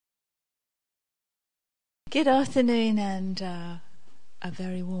Good afternoon and a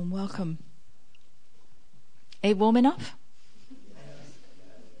very warm welcome. Are you warm enough?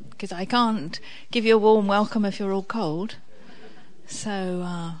 Because I can't give you a warm welcome if you're all cold.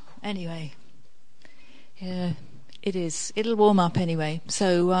 So anyway, it'll warm up anyway.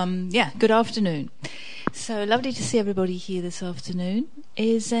 So good afternoon. So lovely to see everybody here this afternoon.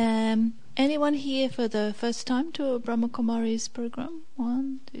 Is anyone here for the first time to a Brahma Kumaris program?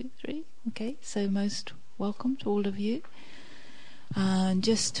 1, 2, 3. Okay, so most welcome to all of you.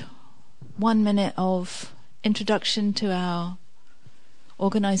 Just 1 minute of introduction to our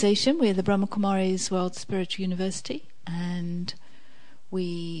organisation. We're the Brahma Kumaris World Spiritual University, and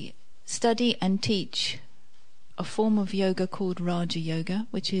we study and teach a form of yoga called Raja Yoga,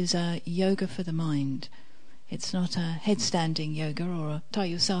 which is a yoga for the mind. It's not a headstanding yoga or a tie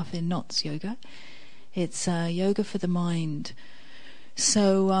yourself in knots yoga. It's yoga for the mind.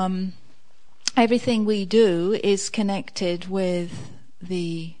 So everything we do is connected with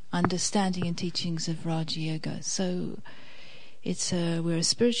the understanding and teachings of Raja Yoga. So we're a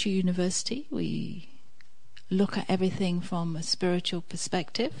spiritual university. We look at everything from a spiritual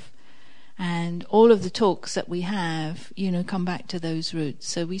perspective, and all of the talks that we have, come back to those roots.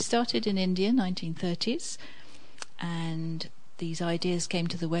 So we started in India, 1930s, and these ideas came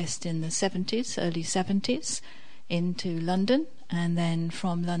to the West in the 70s, early 70s, into London, and then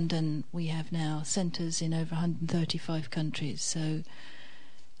from London we have now centres in over 135 countries. So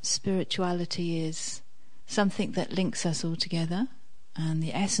spirituality is something that links us all together, and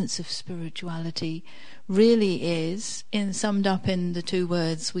the essence of spirituality really is summed up in the two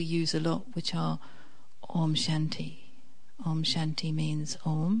words we use a lot, which are Om Shanti. Om Shanti means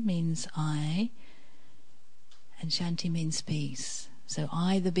Om means I, and Shanti means peace. So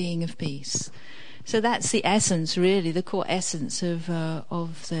I, the being of peace. So that's the essence, really, the core essence of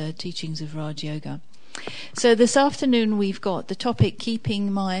the teachings of Raja Yoga. So this afternoon we've got the topic,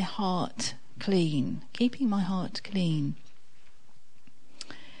 keeping my heart clean. Keeping my heart clean.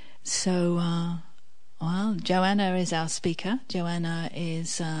 So, Joanna is our speaker. Joanna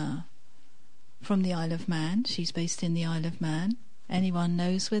is from the Isle of Man. She's based in the Isle of Man. Anyone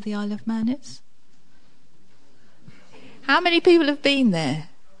knows where the Isle of Man is? How many people have been there?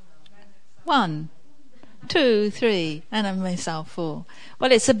 1, 2, 3, and I myself 4.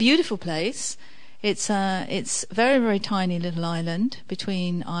 Well, it's a beautiful place. It's very, very tiny little island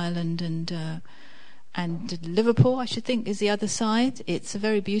between Ireland and Liverpool, I should think, is the other side. It's a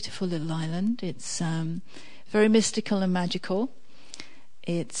very beautiful little island. It's very mystical and magical.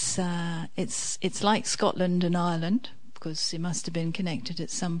 It's like Scotland and Ireland, because it must have been connected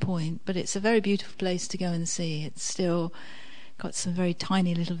at some point. But it's a very beautiful place to go and see. It's still got some very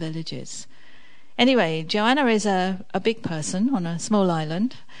tiny little villages. Anyway, Joanna is a big person on a small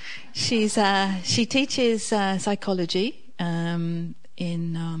island. She teaches psychology in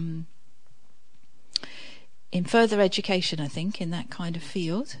further education, I think, in that kind of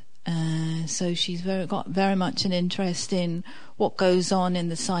field. So she's got very much an interest in what goes on in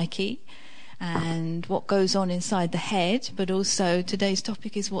the psyche and what goes on inside the head, but also today's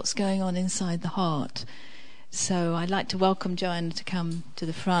topic is what's going on inside the heart. So I'd like to welcome Joanna to come to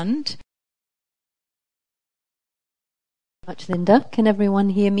the front. Much, Linda. Can everyone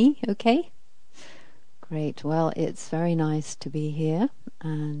hear me okay? Great. Well, it's very nice to be here,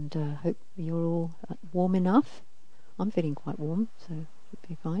 and hope you're all warm enough. I'm feeling quite warm, so it'll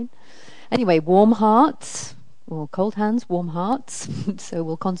be fine. Anyway, warm hearts, or cold hands, warm hearts. So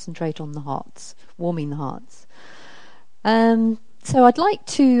we'll concentrate on the hearts, warming the hearts. So I'd like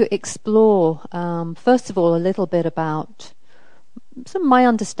to explore, first of all, a little bit about some of my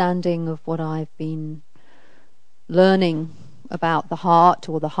understanding of what I've been learning about the heart,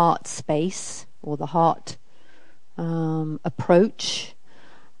 or the heart space, or the heart approach.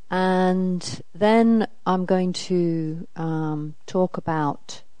 And then I'm going to talk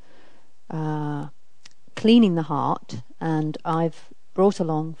about cleaning the heart, and I've brought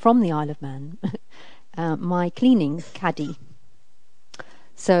along from the Isle of Man my cleaning caddy.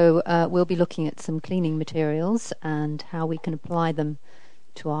 So we'll be looking at some cleaning materials and how we can apply them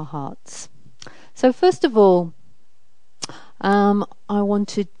to our hearts. So first of all, I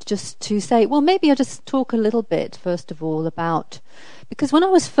wanted just to say, well, maybe I'll just talk a little bit, first of all, about, because when I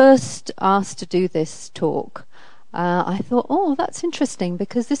was first asked to do this talk, I thought, oh, that's interesting,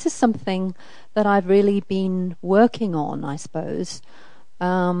 because this is something that I've really been working on, I suppose,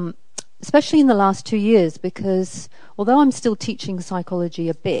 especially in the last 2 years, because although I'm still teaching psychology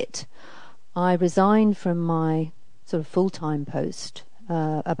a bit, I resigned from my sort of full-time post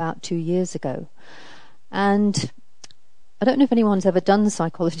about 2 years ago. And I don't know if anyone's ever done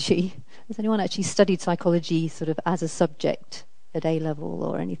psychology, Has anyone actually studied psychology sort of as a subject at A level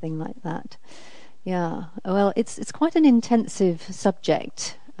or anything like that? Yeah, well, it's quite an intensive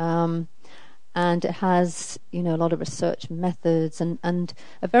subject, and it has, a lot of research methods and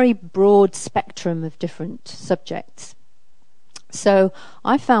a very broad spectrum of different subjects. So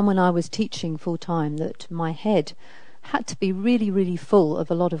I found when I was teaching full time that my head had to be really, really full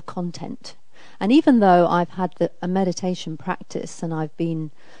of a lot of content. And even though I've had a meditation practice and I've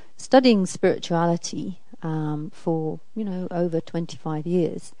been studying spirituality for, over 25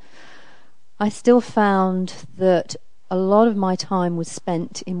 years, I still found that a lot of my time was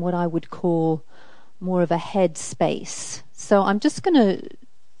spent in what I would call more of a head space. So I'm just going to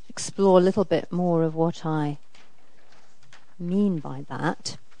explore a little bit more of what I mean by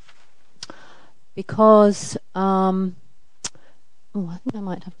that, because I think I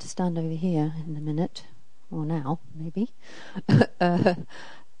might have to stand over here in a minute, or now maybe.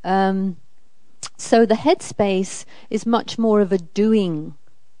 So the headspace is much more of a doing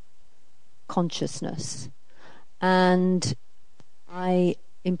consciousness, and I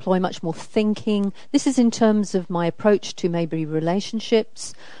employ much more thinking. This is in terms of my approach to maybe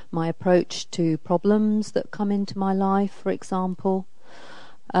relationships, my approach to problems that come into my life, for example.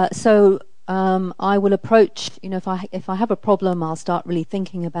 I will approach, if I have a problem, I'll start really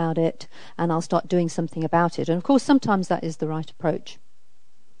thinking about it and I'll start doing something about it. And of course, sometimes that is the right approach.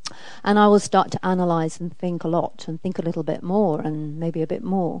 And I will start to analyze and think a lot and think a little bit more and maybe a bit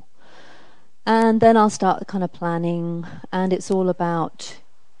more. And then I'll start kind of planning, and it's all about,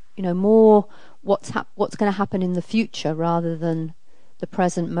 more what's going to happen in the future rather than the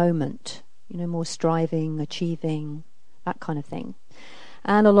present moment, more striving, achieving, that kind of thing.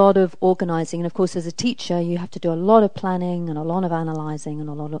 And a lot of organizing. And of course, as a teacher, you have to do a lot of planning and a lot of analyzing and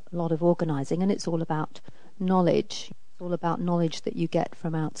a lot of organizing. And it's all about knowledge. It's all about knowledge that you get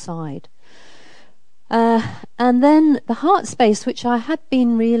from outside. And then the heart space, which I had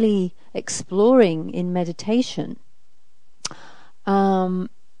been really exploring in meditation,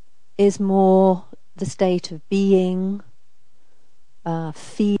 is more the state of being,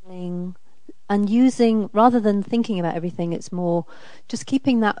 feeling, and using, rather than thinking about everything, it's more just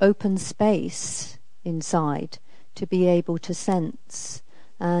keeping that open space inside to be able to sense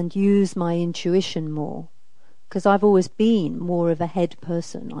and use my intuition more. Because I've always been more of a head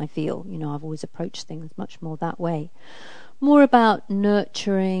person, I feel. I've always approached things much more that way. More about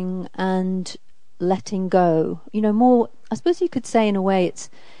nurturing and letting go. More, I suppose you could say in a way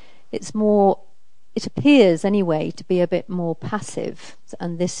it's more, it appears anyway to be a bit more passive,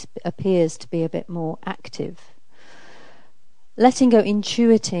 and this appears to be a bit more active. Letting go,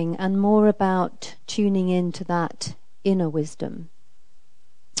 intuiting, and more about tuning into that inner wisdom.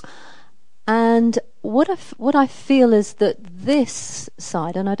 And what I feel is that this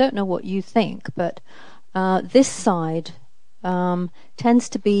side, and I don't know what you think, but this side tends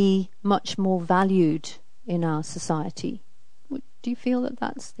to be much more valued in our society. Do you feel that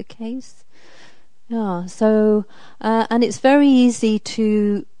that's the case? Yeah, so, and it's very easy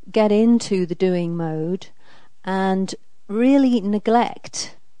to get into the doing mode and really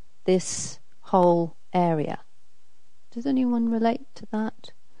neglect this whole area. Does anyone relate to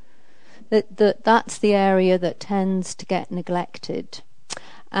that? That's the area that tends to get neglected.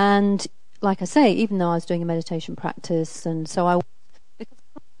 And like I say, even though I was doing a meditation practice, and so because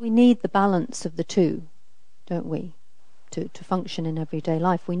we need the balance of the two, don't we? To function in everyday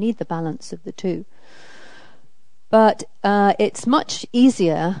life, we need the balance of the two. But it's much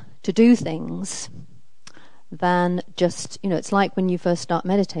easier to do things than just, it's like when you first start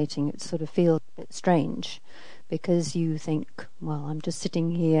meditating, it sort of feels a bit strange because you think, well, I'm just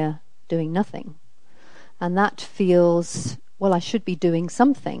sitting here doing nothing. And that feels, well, I should be doing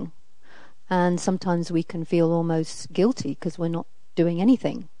something. And sometimes we can feel almost guilty because we're not doing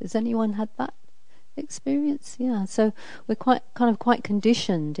anything. Has anyone had that experience? Yeah, so we're quite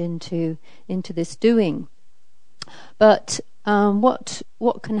conditioned into this doing. But what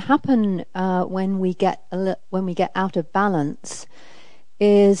can happen when we get out of balance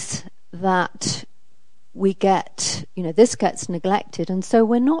is that we get, this gets neglected, and so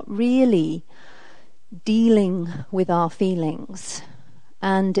we're not really dealing with our feelings,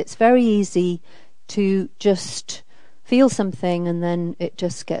 and it's very easy to just feel something and then it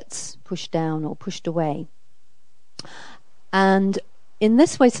just gets pushed down or pushed away. And in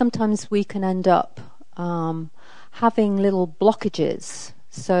this way, sometimes we can end up having little blockages.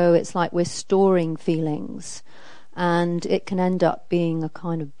 So it's like we're storing feelings, and it can end up being a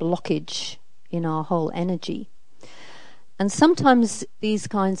kind of blockage in our whole energy. And sometimes these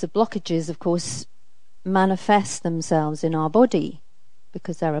kinds of blockages, of course, manifest themselves in our body.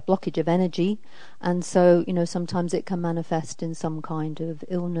 because they're a blockage of energy, and so sometimes it can manifest in some kind of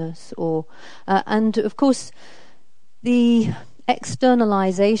illness and of course the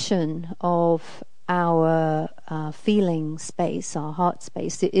externalization of our feeling space, our heart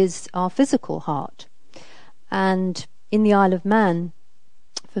space, it is our physical heart. And in the Isle of Man,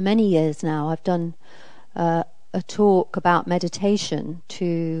 for many years now, I've done a talk about meditation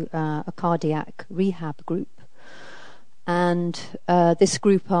to a cardiac rehab group. And this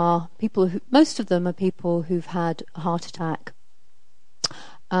group are people most of them are people who've had a heart attack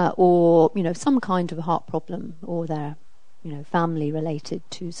or some kind of a heart problem, or they're family related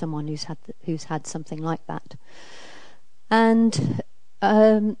to someone who's had something like that. And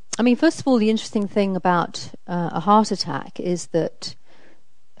first of all, the interesting thing about a heart attack is that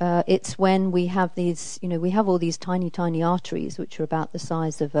it's when we have these, we have all these tiny arteries which are about the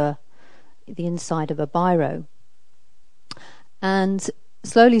size of the inside of a biro. And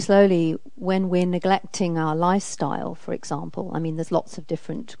slowly, when we're neglecting our lifestyle, for example, there's lots of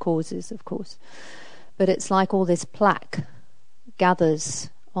different causes, of course, but it's like all this plaque gathers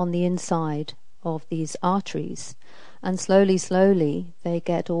on the inside of these arteries, and slowly they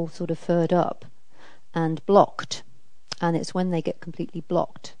get all sort of furred up and blocked. And it's when they get completely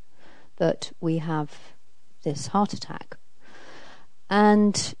blocked that we have this heart attack.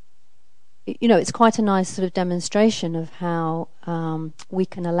 And it's quite a nice sort of demonstration of how we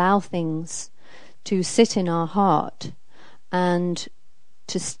can allow things to sit in our heart, and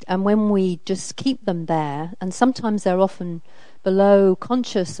when we just keep them there, and sometimes they're often below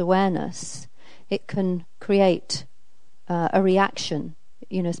conscious awareness, it can create a reaction.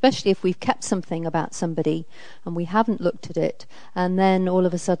 Especially if we've kept something about somebody and we haven't looked at it, and then all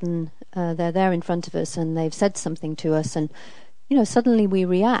of a sudden they're there in front of us and they've said something to us, and suddenly we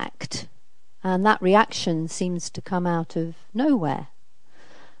react. And that reaction seems to come out of nowhere.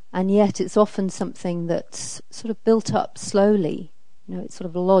 And yet it's often something that's sort of built up slowly. It's sort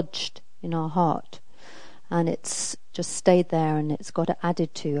of lodged in our heart. And it's just stayed there, and it's got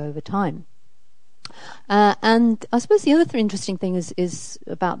added to over time. And I suppose the other interesting thing is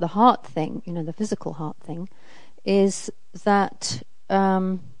about the heart thing, the physical heart thing, is that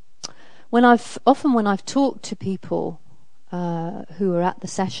when I've talked to people who are at the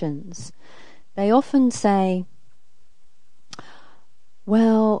sessions, they often say,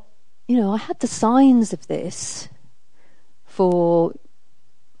 well, I had the signs of this for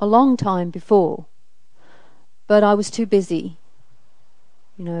a long time before, but I was too busy.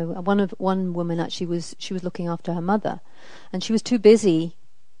 One woman actually was looking after her mother, and she was too busy,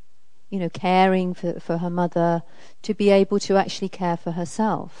 caring for her mother to be able to actually care for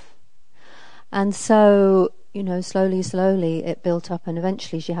herself. And so, slowly it built up, and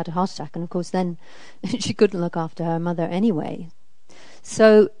eventually she had a heart attack, and of course then she couldn't look after her mother anyway.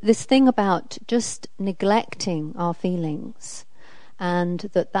 So this thing about just neglecting our feelings, and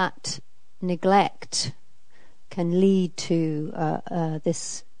that neglect can lead to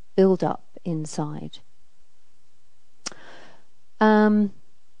this build-up inside.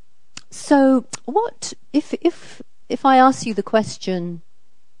 So, what if I ask you the question?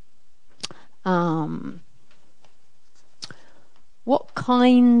 What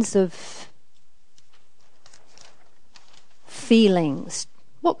kinds of feelings?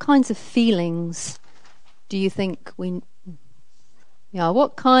 What kinds of feelings do you think we? Yeah,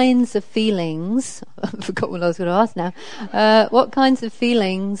 what kinds of feelings, I forgot what I was going to ask now, what kinds of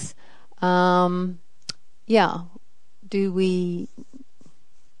feelings, do we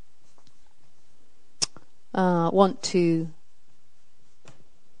want to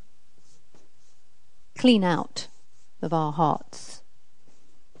clean out of our hearts?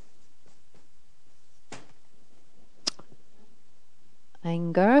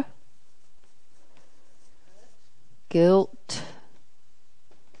 Anger, guilt,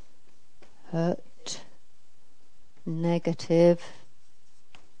 hurt, negative,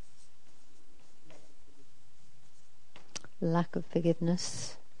 lack of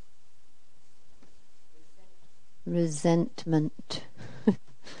forgiveness, resentment.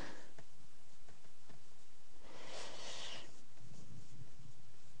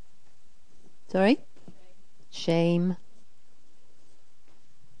 Sorry? Shame,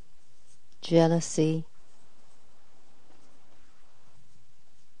 jealousy,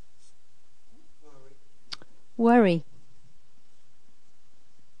 worry.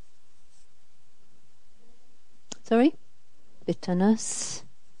 Sorry? Bitterness.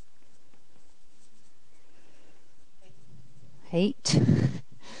 Hate.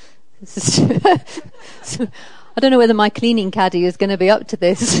 So, I don't know whether my cleaning caddy is going to be up to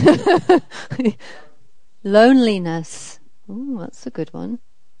this. Loneliness. Oh, that's a good one.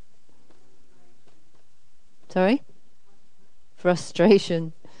 Sorry?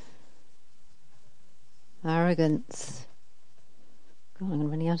 Frustration. Arrogance. God, I'm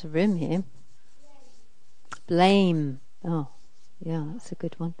running out of room here. Blame. Oh, yeah, that's a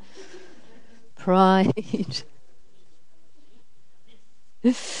good one. Pride.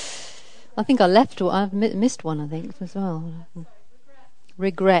 I think I left one. I've missed one, I think, as well.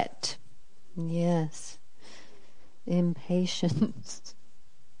 Regret. Yes. Impatience.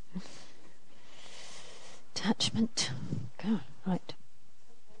 Attachment. God, right.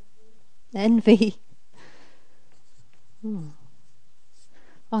 Envy.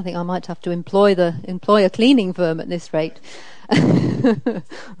 I think I might have to employ a cleaning firm at this rate. I don't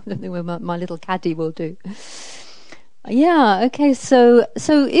think what my little caddy will do. Yeah. Okay. So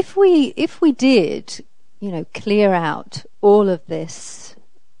if we did, clear out all of this,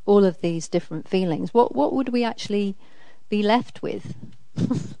 all of these different feelings, what would we actually be left with?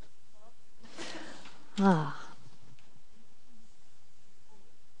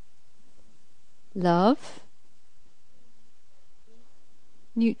 Love.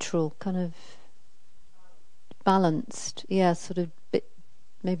 Neutral, kind of balanced, yeah, sort of bit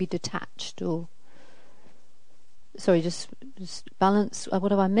maybe detached, or sorry, just balanced.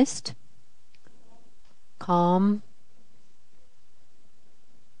 What have I missed? Calm,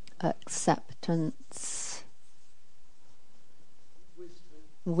 acceptance,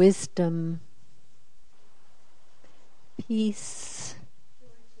 wisdom, peace,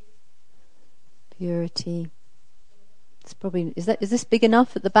 purity. It's probably is this big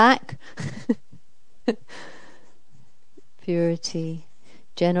enough at the back? Purity,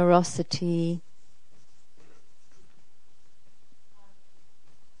 generosity,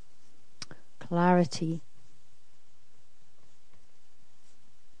 clarity.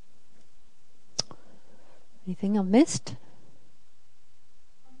 Anything I've missed?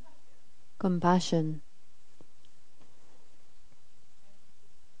 Compassion.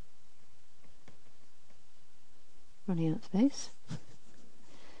 Running out of space.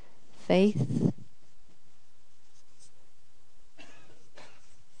 Faith.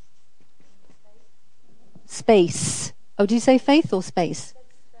 Space. Oh, did you say faith or space?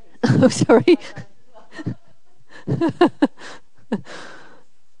 Oh, sorry.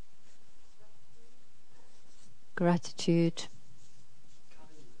 Gratitude.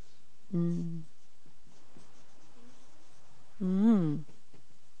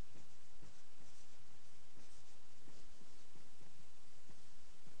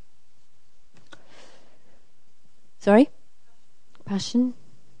 Sorry? Passion?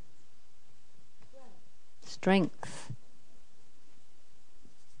 Strength.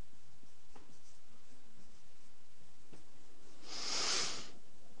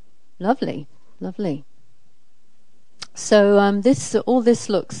 Lovely, lovely. So all this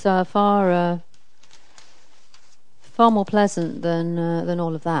looks far more pleasant than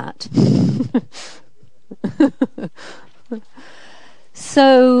all of that.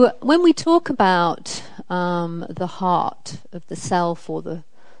 So when we talk about the heart of the self, or the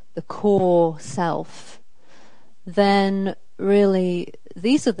core self, then really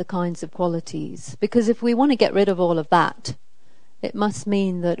these are the kinds of qualities. Because if we want to get rid of all of that, it must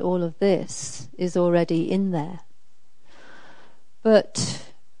mean that all of this is already in there.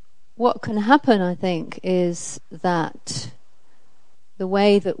 But what can happen, I think, is that the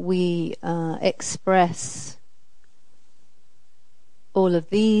way that we express all of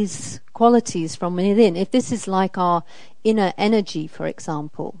these qualities from within, if this is like our inner energy, for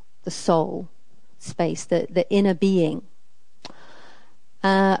example, the soul space, the inner being,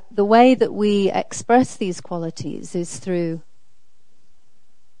 the way that we express these qualities is through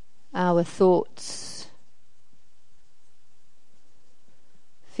our thoughts,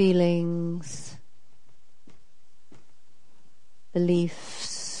 feelings,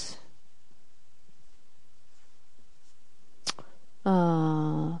 beliefs,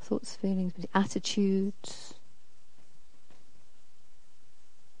 thoughts, feelings, attitudes.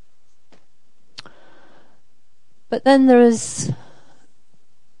 But then there's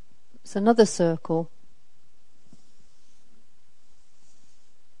another circle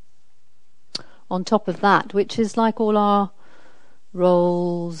on top of that, which is like all our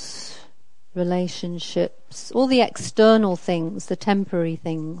roles, relationships, all the external things, the temporary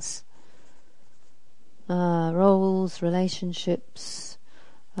things, roles, relationships,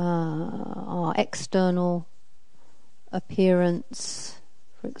 our external appearance,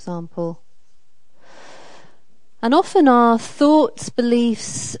 for example. And often our thoughts,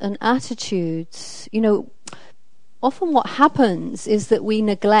 beliefs and attitudes, often what happens is that we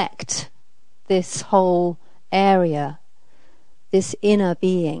neglect this whole area this inner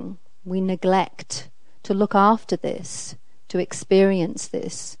being. We neglect to look after this, to experience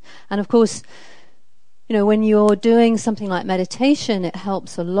this. And of course, when you're doing something like meditation, it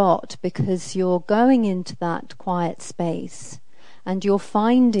helps a lot because you're going into that quiet space and you're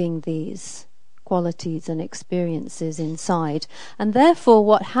finding these qualities and experiences inside. And therefore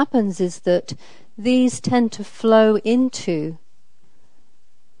what happens is that these tend to flow into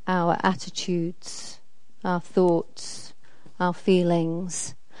our attitudes, our thoughts, our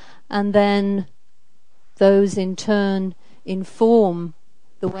feelings, and then those in turn inform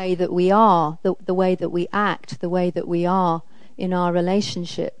the way that we are, the way that we act, the way that we are in our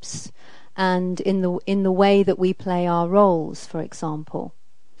relationships, and in the way that we play our roles, for example.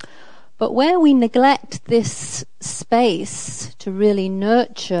 But where we neglect this space to really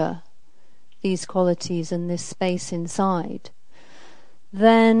nurture these qualities and this space inside,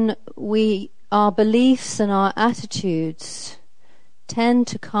 then our beliefs and our attitudes tend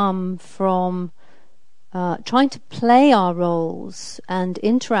to come from trying to play our roles and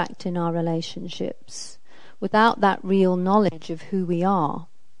interact in our relationships without that real knowledge of who we are.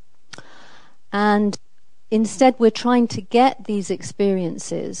 And instead we're trying to get these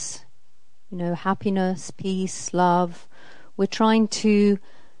experiences, happiness, peace, love. We're trying to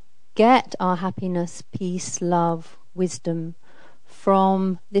get our happiness, peace, love, wisdom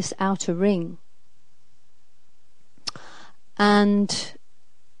from this outer ring. And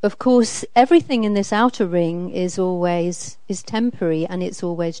of course, everything in this outer ring is temporary, and it's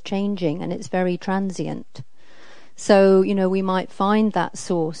always changing, and it's very transient. So, we might find that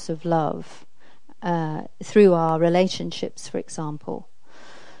source of love through our relationships, for example.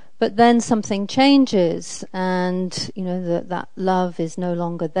 But then something changes, and that love is no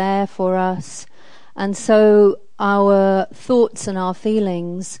longer there for us, and so our thoughts and our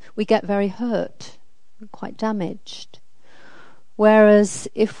feelings, we get very hurt, quite damaged. Whereas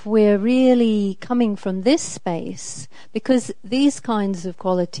if we're really coming from this space, because these kinds of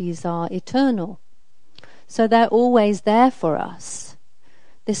qualities are eternal, so they're always there for us,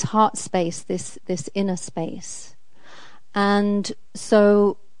 this heart space, this inner space. And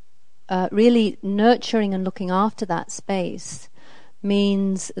so really nurturing and looking after that space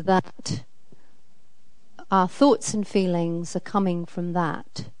means that our thoughts and feelings are coming from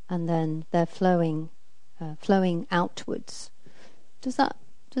that, and then they're flowing outwards. Does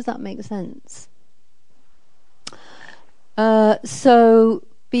that make sense? So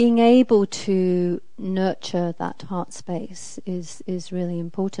being able to nurture that heart space is really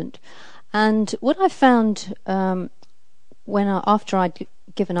important. And what I found after I'd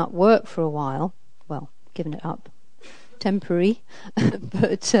given up work for a while, given it up, temporary,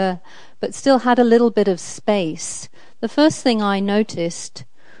 but still had a little bit of space. The first thing I noticed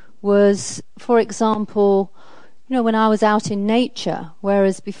was, for example, when I was out in nature,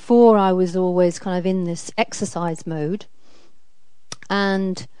 whereas before I was always kind of in this exercise mode,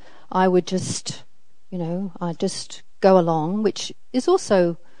 and I would just, I'd just go along, which is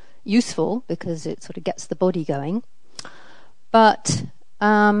also useful because it sort of gets the body going. But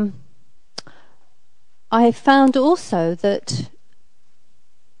I found also that,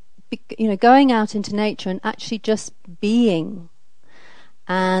 going out into nature and actually just being,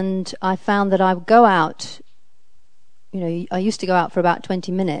 and I found that I would go out, I used to go out for about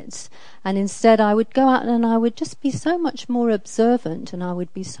 20 minutes, and instead I would go out and I would just be so much more observant, and I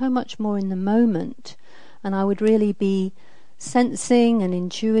would be so much more in the moment, and I would really be sensing and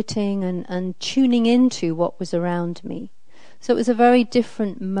intuiting and tuning into what was around me. So it was a very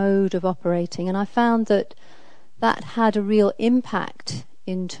different mode of operating, and I found that had a real impact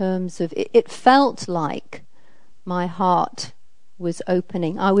in terms of, it felt like my heart was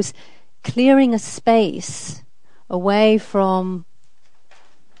opening. I was clearing a space away from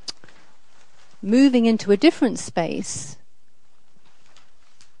moving into a different space,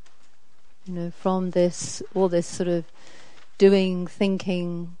 from all this sort of doing,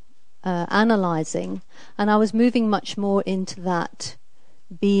 thinking, analyzing, and I was moving much more into that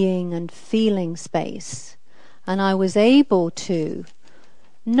being and feeling space, and I was able to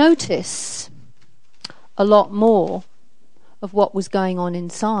notice a lot more of what was going on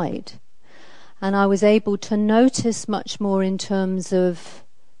inside. And I was able to notice much more in terms of,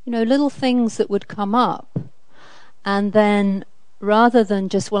 little things that would come up. And then rather than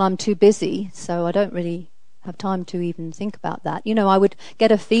just, I'm too busy, so I don't really have time to even think about that. I would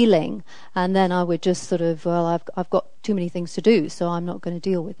get a feeling, and then I would just sort of, I've got too many things to do, so I'm not going to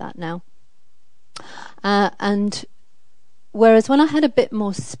deal with that now. And whereas when I had a bit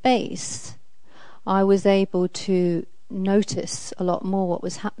more space, I was able to notice a lot more what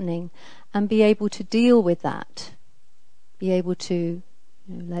was happening and be able to deal with that be able to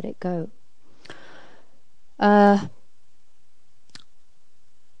let it go. So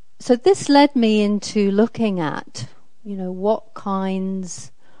this led me into looking at, what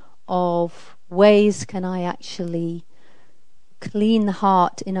kinds of ways can I actually clean the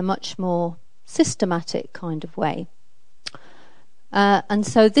heart in a much more systematic kind of way. And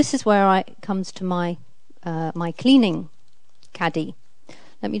so this is where it comes to my cleaning caddy.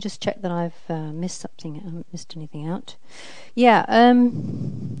 Let me just check that I've missed something. I haven't missed anything out.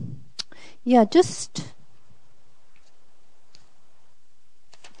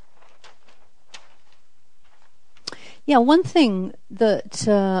 One thing that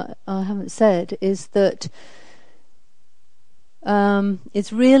I haven't said is that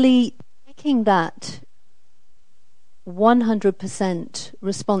it's really taking that 100%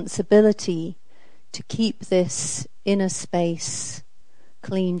 responsibility to keep this inner space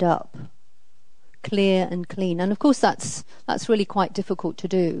cleaned up, clear and clean. And of course that's really quite difficult to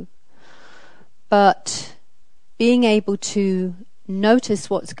do. But being able to notice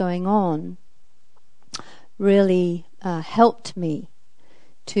what's going on really helped me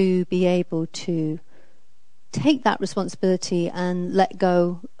to be able to take that responsibility and let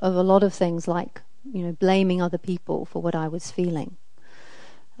go of a lot of things like, blaming other people for what I was feeling.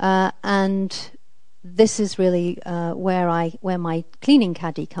 And this is really where my cleaning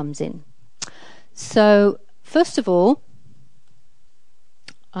caddy comes in. So first of all,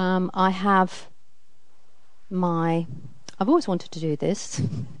 I have I've always wanted to do this.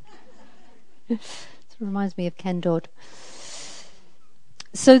 It reminds me of Ken Dodd.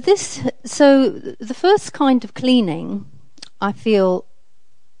 So the first kind of cleaning I feel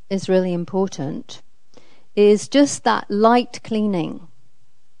is really important is just that light cleaning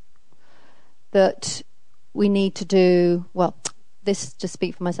that we need to do, this to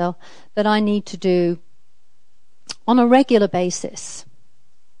speak for myself, that I need to do on a regular basis.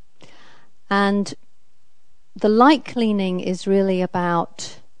 And the light cleaning is really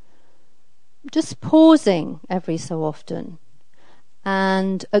about just pausing every so often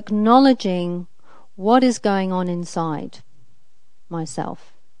and acknowledging what is going on inside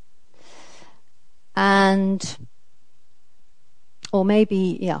myself. And, or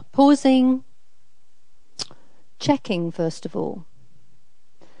maybe, pausing, checking first of all,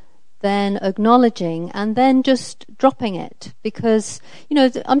 then acknowledging, and then just dropping it. Because,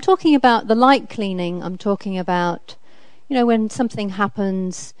 I'm talking about the light cleaning, I'm talking about, when something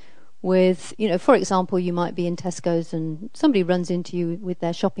happens with, for example, you might be in Tesco's and somebody runs into you with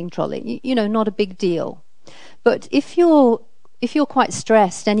their shopping trolley, not a big deal. But if you're quite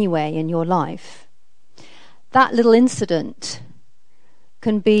stressed anyway in your life, that little incident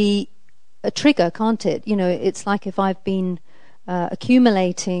can be a trigger, can't it? It's like if I've been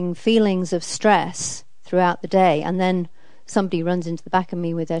accumulating feelings of stress throughout the day and then somebody runs into the back of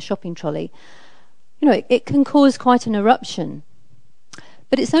me with their shopping trolley, it can cause quite an eruption.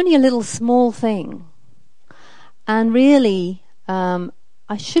 But it's only a little small thing. And really,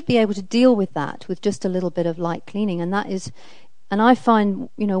 I should be able to deal with that with just a little bit of light cleaning. And I find,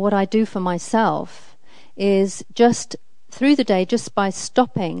 what I do for myself is just through the day, just by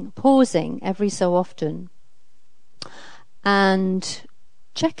stopping, pausing every so often, and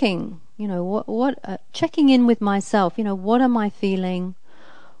checking, checking in with myself. What am I feeling?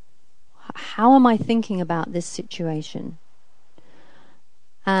 How am I thinking about this situation?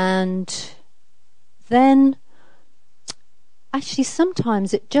 And then, actually,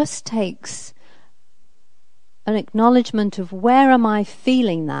 sometimes it just takes an acknowledgement of where am I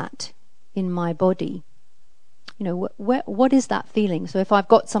feeling that in my body. What is that feeling? So if I've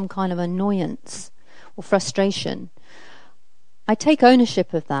got some kind of annoyance or frustration, I take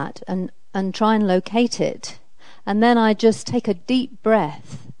ownership of that and try and locate it. And then I just take a deep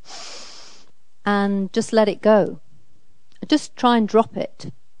breath and just let it go. Just try and drop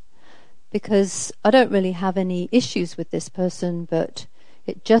it. Because I don't really have any issues with this person, but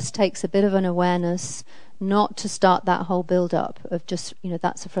it just takes a bit of an awareness not to start that whole build-up of just,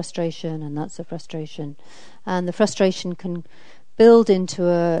 that's a frustration and that's a frustration. And the frustration can build into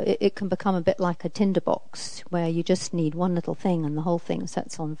it can become a bit like a tinderbox where you just need one little thing and the whole thing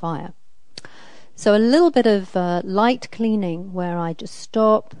sets on fire. So a little bit of light cleaning where I just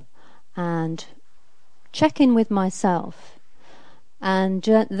stop and check in with myself. And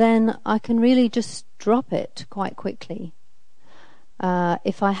then I can really just drop it quite quickly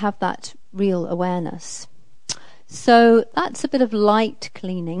if I have that real awareness. So that's a bit of light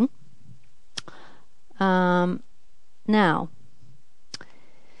cleaning. Now,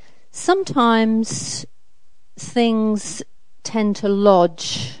 sometimes things tend to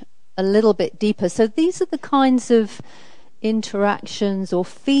lodge a little bit deeper. So these are the kinds of interactions or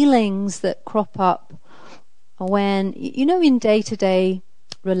feelings that crop up when, in day-to-day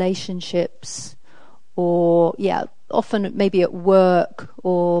relationships, or, often maybe at work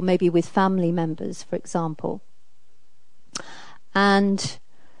or maybe with family members, for example. And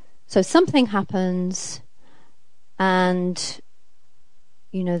so something happens and,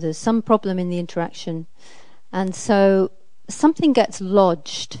 there's some problem in the interaction, and so something gets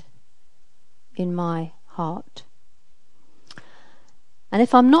lodged in my heart. And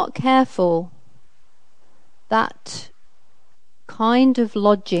if I'm not careful, that kind of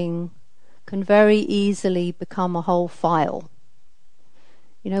lodging can very easily become a whole file.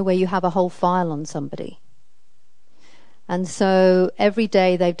 Where you have a whole file on somebody. And so every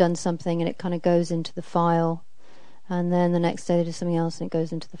day they've done something and it kind of goes into the file. And then the next day they do something else and it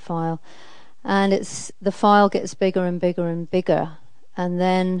goes into the file. And the file gets bigger and bigger and bigger. And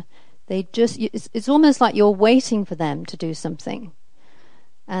then it's almost like you're waiting for them to do something.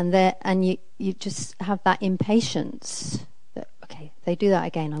 And you just have that impatience that, okay, if they do that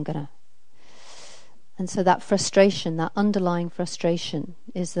again, I'm going to. And so that frustration, that underlying frustration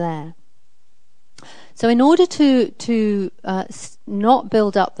is there. So in order to not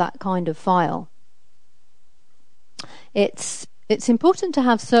build up that kind of file, it's important to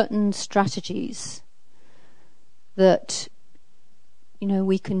have certain strategies that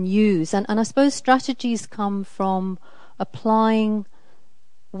we can use. And I suppose strategies come from applying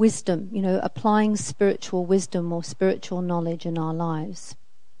wisdom, applying spiritual wisdom or spiritual knowledge in our lives.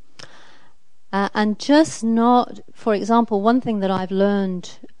 And just not, for example, one thing that I've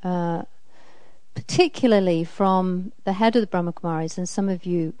learned particularly from the head of the Brahma Kumaris, and some of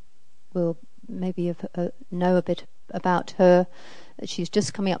you will maybe know a bit about her. She's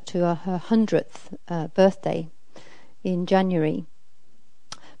just coming up to her 100th birthday in January.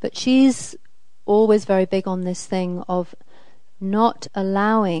 But she's always very big on this thing of not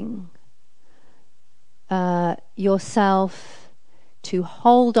allowing yourself to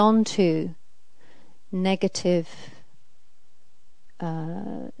hold on to negative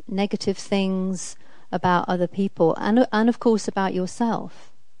things about other people and of course about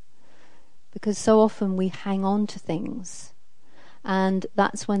yourself, because so often we hang on to things and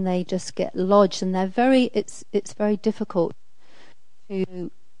that's when they just get lodged, and it's very difficult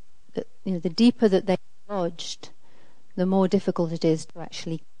to, the deeper that they're lodged, the more difficult it is to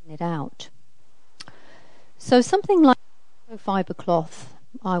actually clean it out. So something like fibre cloth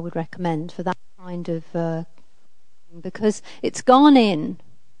I would recommend for that kind of because it's gone in,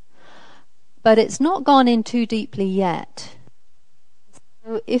 but it's not gone in too deeply yet.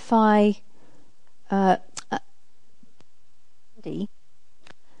 So if I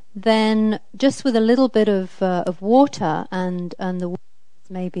then just with a little bit of water and the water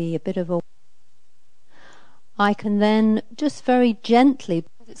maybe a bit of a, I can then just very gently,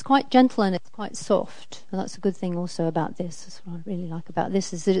 it's quite gentle and it's quite soft, and that's a good thing also about this. That's what I really like about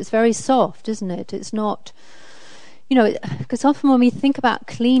this, is that it's very soft, isn't it? It's not, because often when we think about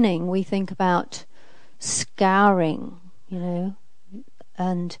cleaning, we think about scouring,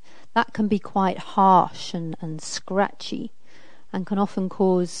 and that can be quite harsh and scratchy and can often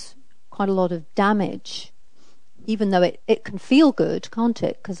cause quite a lot of damage, even though it can feel good, can't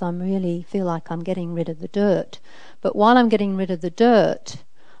it? Because I really feel like I'm getting rid of the dirt. But while I'm getting rid of the dirt,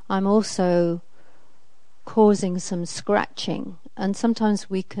 I'm also causing some scratching. And sometimes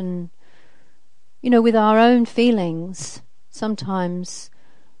we can, with our own feelings, sometimes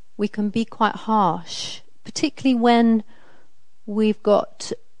we can be quite harsh, particularly when we're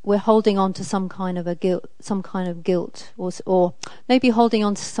holding on to some kind of guilt, or maybe holding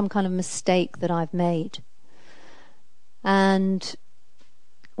on to some kind of mistake that I've made. And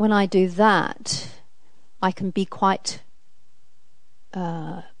when I do that, I can be quite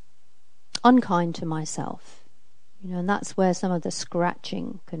unkind to myself, and that's where some of the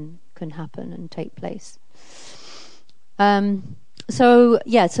scratching can happen and take place. So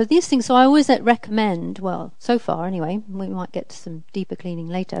these things. So I always recommend. Well, so far anyway. We might get to some deeper cleaning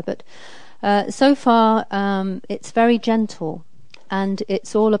later, but so far it's very gentle, and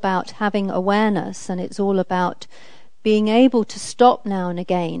it's all about having awareness, and it's all about being able to stop now and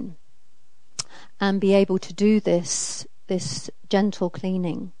again and be able to do this gentle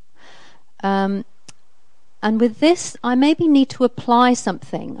cleaning. And with this, I maybe need to apply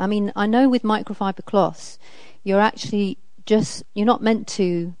something. I mean, I know with microfiber cloths, you're not meant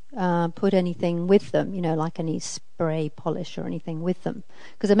to put anything with them, like any spray polish or anything with them,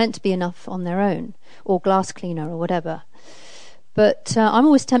 because they're meant to be enough on their own, or glass cleaner or whatever. But I'm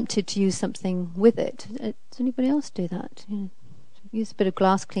always tempted to use something with it. Does anybody else do that? Use a bit of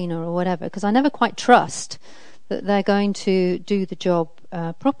glass cleaner or whatever, because I never quite trust that they're going to do the job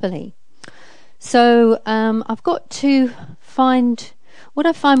properly. So I've got to find, what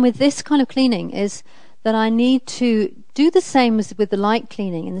I find with this kind of cleaning is that I need to do the same as with the light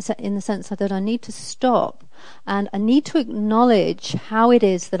cleaning in the sense that I need to stop and I need to acknowledge how it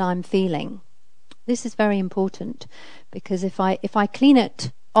is that I'm feeling. This is very important, because if I clean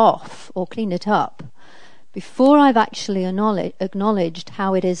it off or clean it up before I've actually acknowledged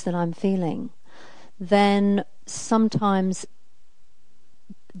how it is that I'm feeling, then sometimes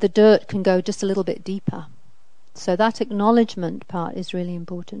the dirt can go just a little bit deeper. So that acknowledgement part is really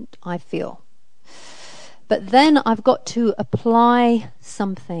important, I feel. But then I've got to apply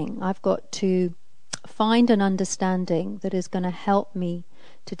something. I've got to find an understanding that is going to help me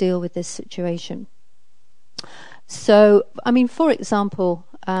to deal with this situation. So, I mean, for example,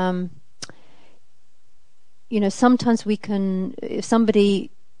 sometimes we can, if somebody's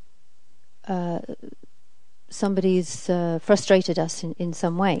frustrated us in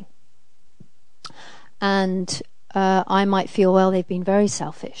some way, and I might feel, well, they've been very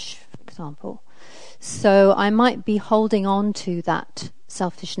selfish, for example. So I might be holding on to that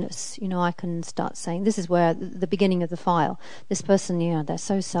selfishness. I can start saying, this is where the beginning of the file, this person, they're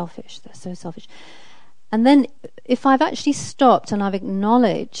so selfish. And then if I've actually stopped and I've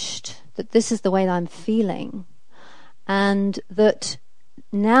acknowledged that this is the way that I'm feeling, and that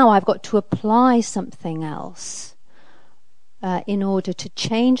now I've got to apply something else in order to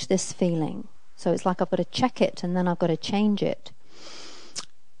change this feeling. So it's like I've got to check it and then I've got to change it.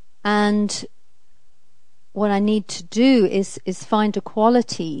 And what I need to do is find a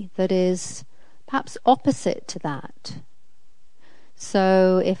quality that is perhaps opposite to that.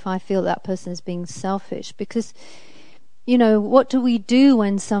 So if I feel that person is being selfish, because, what do we do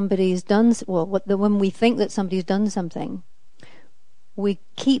when somebody's done, when we think that somebody's done something? We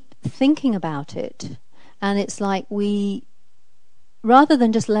keep thinking about it, and it's like rather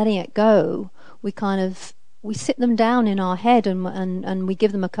than just letting it go, we sit them down in our head and we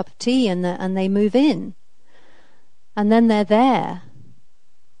give them a cup of tea and they move in. And then they're there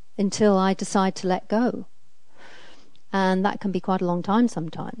until I decide to let go. And that can be quite a long time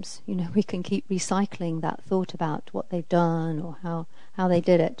sometimes. We can keep recycling that thought about what they've done or how they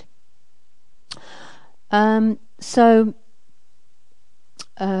did it. So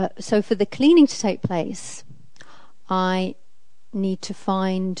for the cleaning to take place, I need to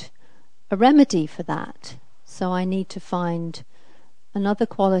find a remedy for that. So I need to find another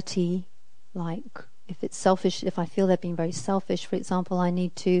quality, like if it's selfish, if I feel they're being very selfish, for example, I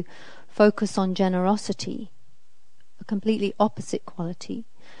need to focus on generosity, a completely opposite quality,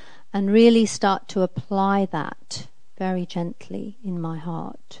 and really start to apply that very gently in my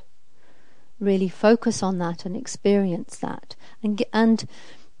heart. Really focus on that and experience that. And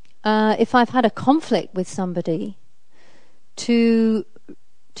if I've had a conflict with somebody, to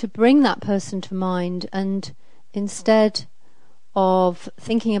bring that person to mind, and instead of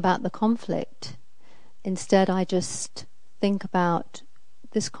thinking about the conflict, instead I just think about,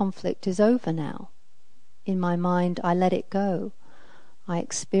 this conflict is over now. In my mind, I let it go. I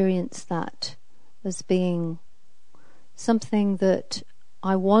experience that as being something that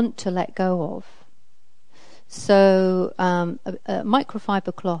I want to let go of. So a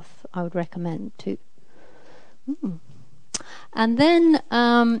microfiber cloth I would recommend too. And then,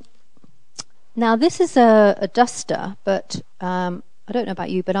 now this is a duster, but I don't know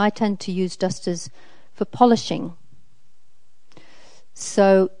about you, but I tend to use dusters for polishing.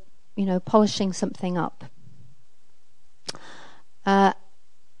 So, polishing something up. And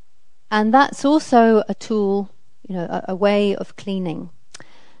that's also a tool, a way of cleaning.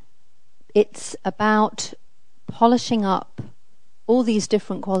 It's about polishing up all these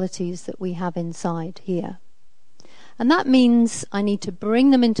different qualities that we have inside here. And that means I need to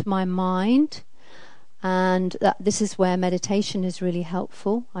bring them into my mind, and this is where meditation is really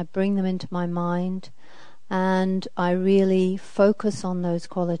helpful. I bring them into my mind, and I really focus on those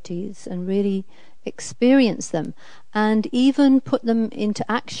qualities and really experience them, and even put them into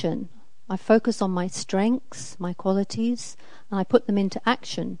action. I focus on my strengths, my qualities, and I put them into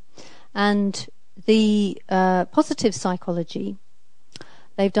action. And the positive psychology,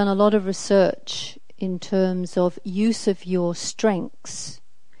 they've done a lot of research in terms of use of your strengths,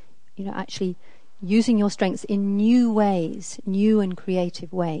 actually using your strengths in new ways, new and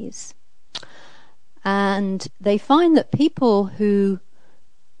creative ways. And they find that people who,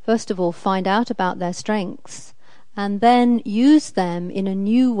 first of all, find out about their strengths and then use them in a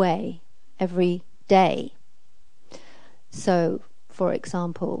new way every day. So, for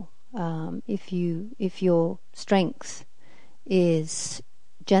example, if your strength is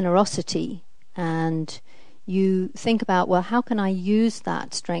generosity, and you think about, well, how can I use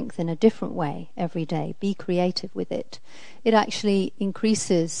that strength in a different way every day? Be creative with it. It actually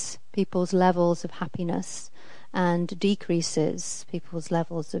increases people's levels of happiness and decreases people's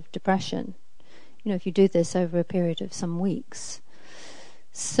levels of depression. If you do this over a period of some weeks.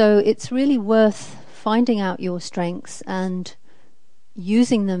 So it's really worth finding out your strengths and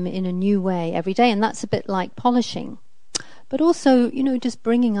using them in a new way every day. And that's a bit like polishing. But also, just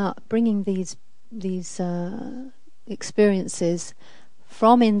bringing these experiences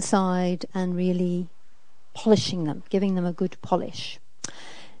from inside and really polishing them, giving them a good polish.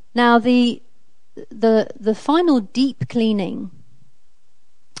 Now, the final deep cleaning,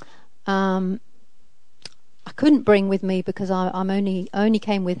 I couldn't bring with me because I'm only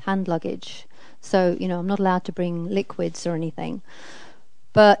came with hand luggage, so I'm not allowed to bring liquids or anything.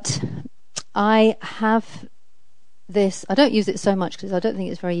 But I have this. I don't use it so much because I don't think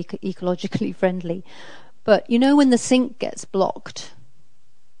it's very ecologically friendly. But when the sink gets blocked,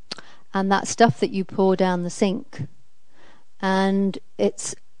 and that stuff that you pour down the sink, and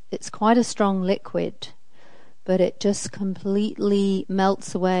it's quite a strong liquid, but it just completely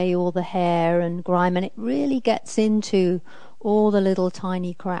melts away all the hair and grime, and it really gets into all the little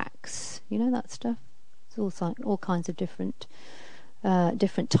tiny cracks. That stuff. It's all kinds of different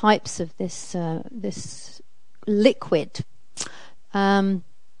types of this liquid, and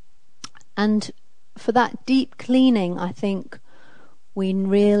for that deep cleaning, I think we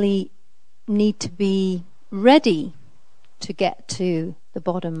really need to be ready to get to the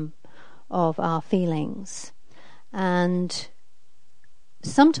bottom of our feelings. And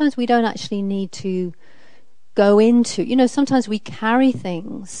sometimes we don't actually need to go into, sometimes we carry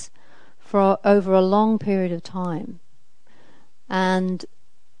things for over a long period of time, and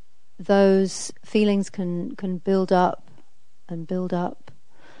those feelings can build up and build up.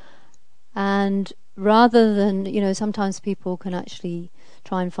 And rather than, sometimes people can actually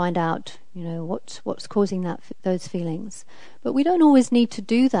try and find out, what's causing those feelings. But we don't always need to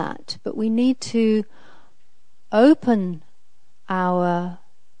do that. But we need to open our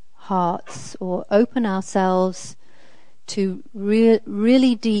hearts or open ourselves to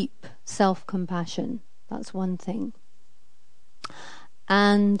really deep self-compassion. That's one thing.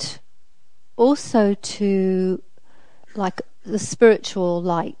 And also to, like, the spiritual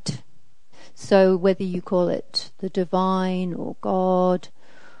light. So whether you call it the divine or God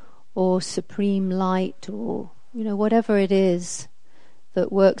or supreme light or, whatever it is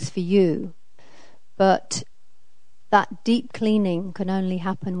that works for you. But that deep cleaning can only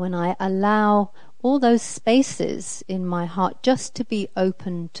happen when I allow all those spaces in my heart just to be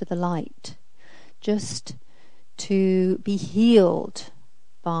open to the light, just to be healed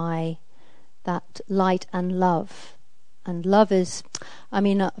by that light and love. And love is,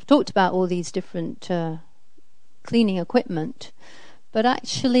 I've talked about all these different cleaning equipment, but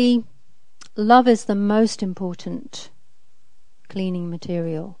actually love is the most important cleaning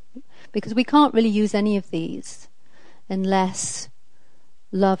material, because we can't really use any of these unless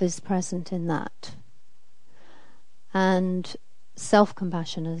love is present in that. And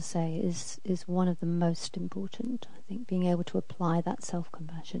self-compassion, as I say, is one of the most important. I think being able to apply that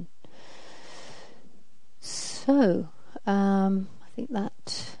self-compassion. So, I think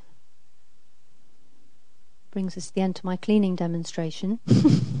that brings us to the end of my cleaning demonstration.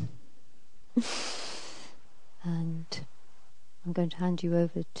 And I'm going to hand you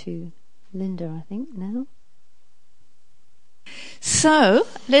over to Linda, I think, now. So,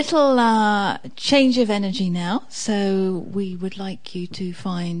 little change of energy now. So we would like you to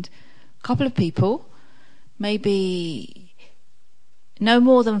find a couple of people, maybe no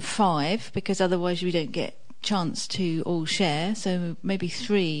more than 5, because otherwise we don't get chance to all share. So maybe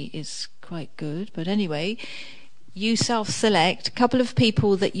 3 is quite good. But anyway, you self-select a couple of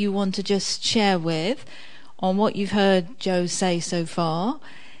people that you want to just share with on what you've heard Joe say so far.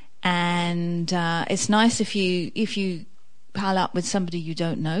 And it's nice if you pal up with somebody you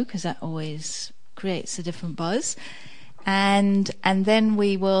don't know, because that always creates a different buzz. And then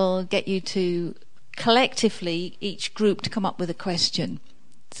we will get you to collectively, each group, to come up with a question.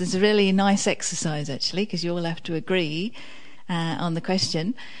 So it's a really nice exercise, actually, because you all have to agree on the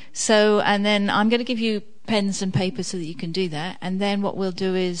question. So, and then I'm going to give you pens and paper so that you can do that. And then what we'll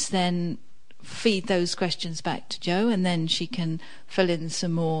do is then feed those questions back to Jo, and then she can fill in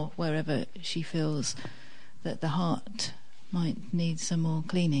some more wherever she feels that the heart might need some more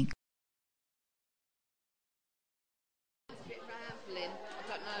cleaning. It's a bit rambling.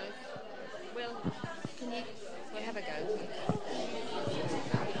 I don't know. We'll have a go.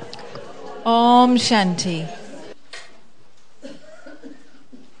 Om Shanti.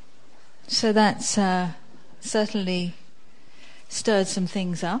 So that's certainly stirred some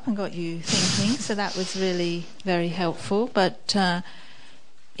things up and got you thinking, so that was really very helpful. But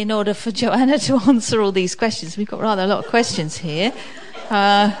in order for Joanna to answer all these questions, we've got rather a lot of questions here.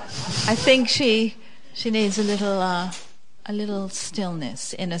 I think she needs a little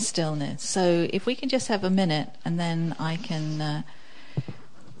stillness, inner stillness. So if we can just have a minute, and then I can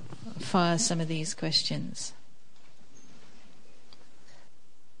fire some of these questions.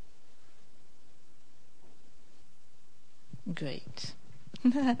 Great.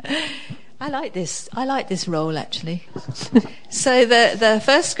 I like this role, actually. So the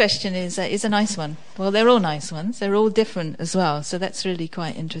first question is a nice one. Well, they're all nice ones. They're all different as well. So that's really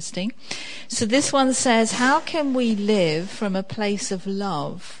quite interesting. So this one says, how can we live from a place of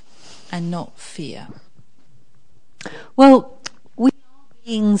love and not fear? Well, we are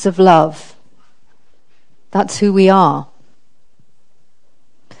beings of love. That's who we are.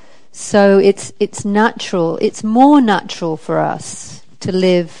 So it's natural. It's more natural for us to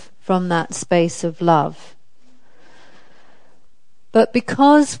live from that space of love. But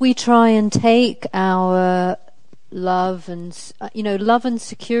because we try and take our love and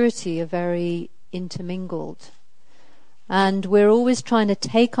security are very intermingled, and we're always trying to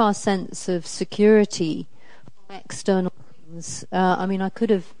take our sense of security from external things. I could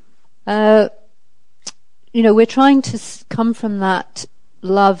have, we're trying to come from that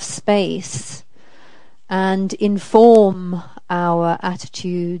love space and inform our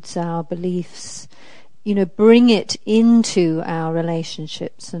attitudes, our beliefs, bring it into our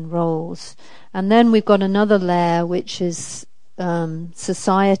relationships and roles. And then we've got another layer, which is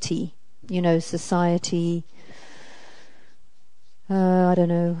society, society,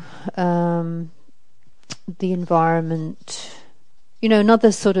 the environment,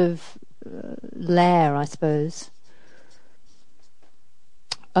 another sort of layer, I suppose.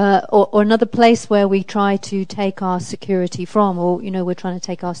 Or another place where we try to take our security from, or we're trying to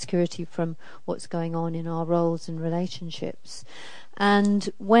take our security from what's going on in our roles and relationships. And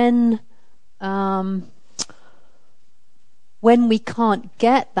when we can't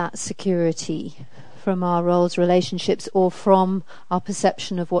get that security from our roles, relationships, or from our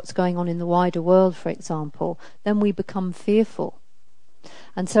perception of what's going on in the wider world, for example, then we become fearful.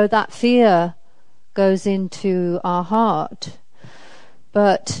 And so that fear goes into our heart.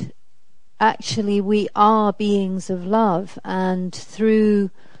 But actually we are beings of love, and through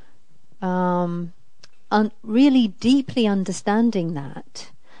really deeply understanding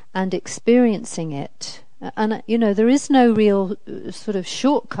that and experiencing it, and there is no real sort of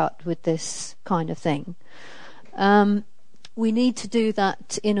shortcut with this kind of thing. We need to do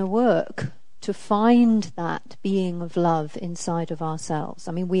that inner work to find that being of love inside of ourselves.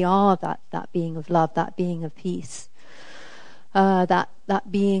 We are that being of love, that being of peace. That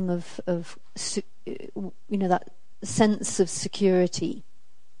being of that sense of security,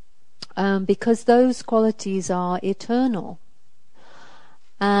 because those qualities are eternal,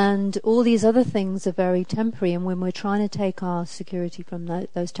 and all these other things are very temporary. And when we're trying to take our security from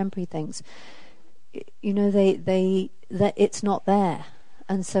those temporary things, it's not there,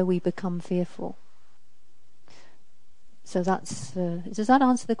 and so we become fearful. So that's does that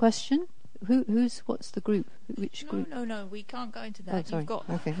answer the question? What's the group? Which group? No, we can't go into that. Oh, sorry.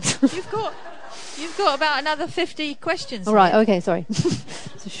 Okay. You've got about another 50 questions. All right. Okay. Sorry.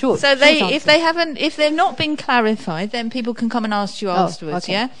 It's a short. So if they've not been clarified, then people can come and ask you afterwards.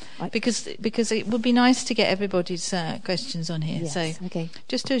 Okay. Yeah. Right. Because it would be nice to get everybody's questions on here. Yes, so okay.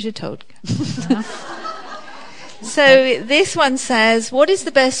 Just as you're told. So this one says, what is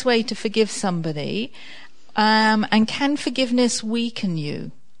the best way to forgive somebody, and can forgiveness weaken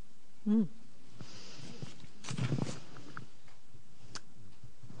you?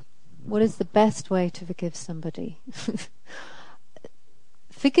 What is the best way to forgive somebody?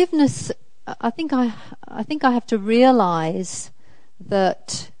 Forgiveness, I think I have to realize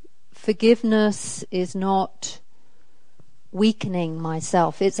that forgiveness is not weakening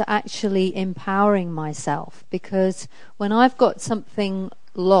myself. It's actually empowering myself, because when I've got something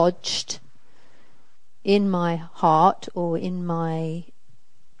lodged in my heart or in my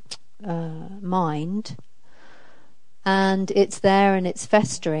mind, and it's there and it's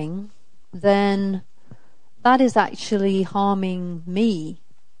festering, then that is actually harming me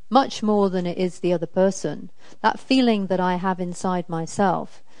much more than it is the other person. That feeling that I have inside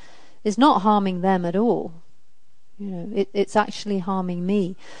myself is not harming them at all. It's actually harming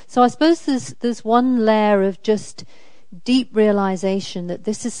me. So I suppose there's one layer of just deep realization that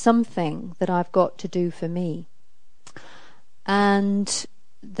this is something that I've got to do for me, and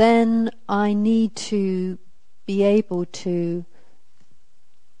then I need to be able to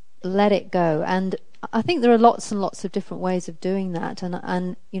let it go. And I think there are lots and lots of different ways of doing that,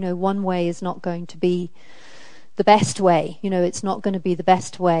 and one way is not going to be the best way. It's not going to be the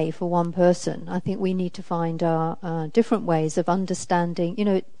best way for one person. I think we need to find our different ways of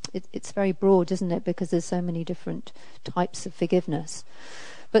understanding. It's very broad, isn't it? Because there's so many different types of forgiveness.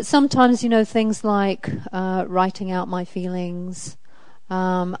 But sometimes, things like writing out my feelings,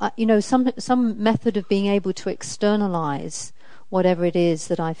 some method of being able to externalize whatever it is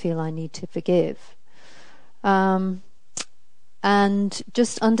that I feel I need to forgive. And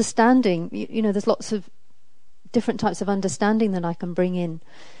just understanding, there's lots of different types of understanding that I can bring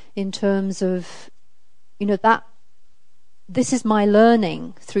in terms of, that this is my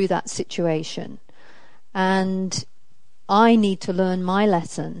learning through that situation. And I need to learn my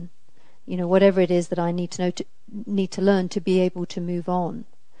lesson, whatever it is that I need to learn to be able to move on.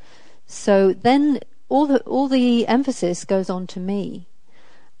 So then all the emphasis goes on to me.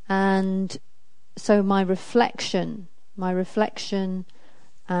 And so my reflection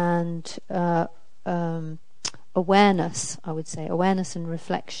and awareness, I would say, awareness and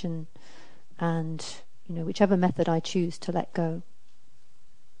reflection, and whichever method I choose to let go.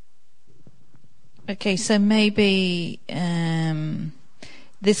 Okay, so maybe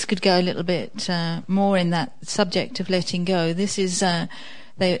this could go a little bit more in that subject of letting go. This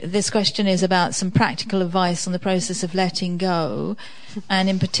question is about some practical advice on the process of letting go, and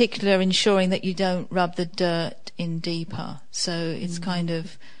in particular ensuring that you don't rub the dirt in deeper. So it's kind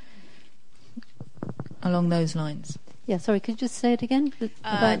of along those lines. Yeah, sorry, could you just say it again?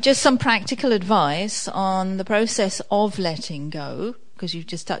 Just some practical advice on the process of letting go, because you've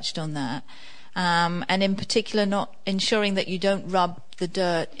just touched on that. And in particular, not ensuring that you don't rub the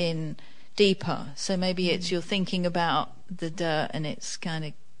dirt in deeper. So maybe it's you're thinking about the dirt and it's kind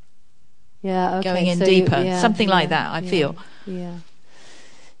of going in deeper. Something like that, I feel.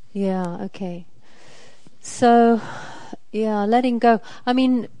 Yeah, okay. So, letting go. I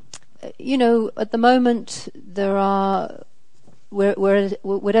mean, at the moment we're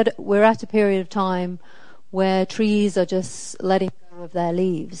at a period of time where trees are just letting go of their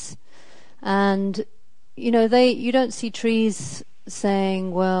leaves. And you don't see trees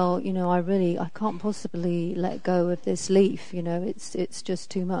saying, well, I can't possibly let go of this leaf, it's just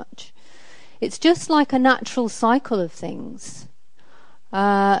too much. It's just like a natural cycle of things.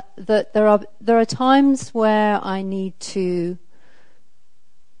 That there are times where I need to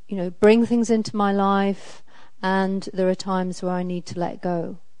bring things into my life, and there are times where I need to let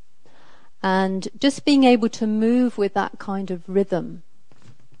go. And just being able to move with that kind of rhythm.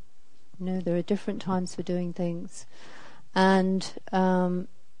 There are different times for doing things, and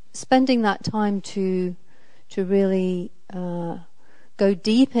spending that time to really go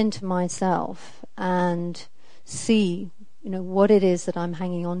deep into myself and see, what it is that I'm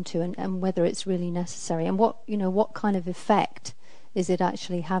hanging on to, and whether it's really necessary, and what kind of effect is it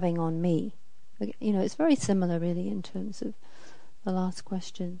actually having on me. It's very similar, really, in terms of the last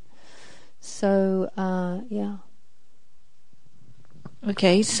question. So,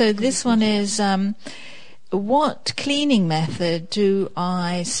 Okay, so this one is, what cleaning method do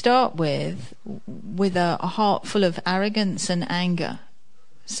I start with a heart full of arrogance and anger?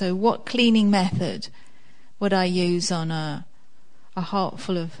 So what cleaning method would I use on a heart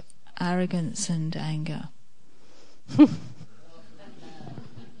full of arrogance and anger?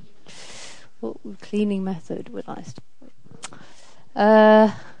 What cleaning method would I start with?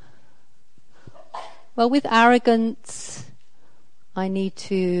 Well, with arrogance, I need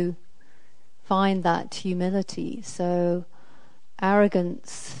to find that humility. So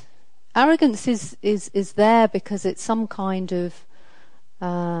arrogance is there because it's some kind of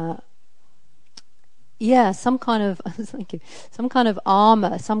some kind of thank you, some kind of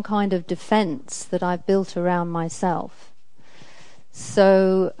armor, some kind of defense that I've built around myself.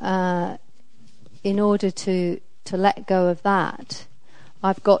 So in order to let go of that,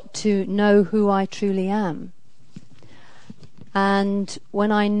 I've got to know who I truly am. And when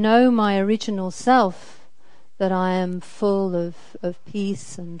I know my original self, that I am full of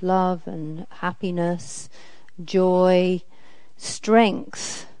peace and love and happiness, joy,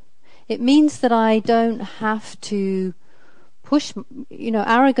 strength, it means that I don't have to push.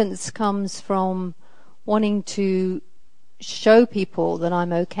 Arrogance comes from wanting to show people that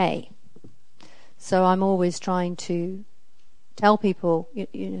I'm okay. So I'm always trying to tell people,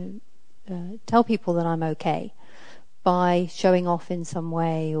 tell people that I'm okay, by showing off in some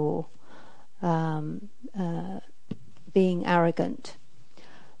way or being arrogant.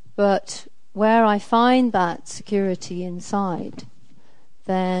 But where I find that security inside,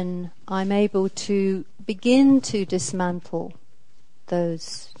 then I'm able to begin to dismantle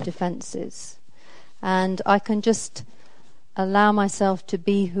those defenses and I can just allow myself to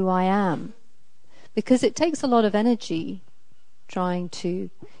be who I am. Because it takes a lot of energy trying to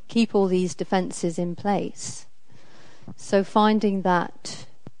keep all these defenses in place. So finding that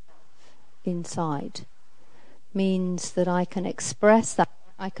inside means that I can express that.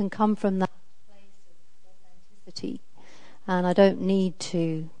 I can come from that place of authenticity, and I don't need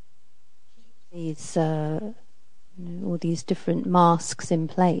to keep these all these different masks in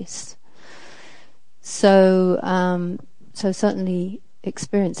place. So certainly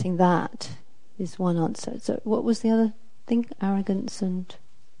experiencing that is one answer. So what was the other thing? Arrogance and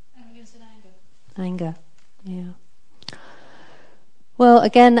anger. Yeah. Well,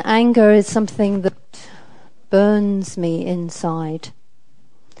 again, anger is something that burns me inside.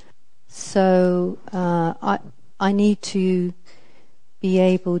 So I need to be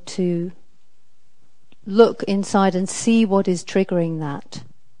able to look inside and see what is triggering that.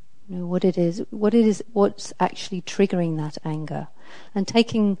 You know, what it is, what's actually triggering that anger, and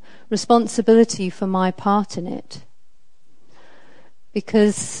taking responsibility for my part in it.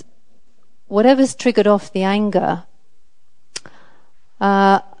 Because whatever's triggered off the anger,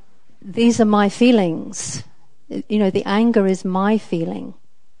 these are my feelings. You know, the anger is my feeling.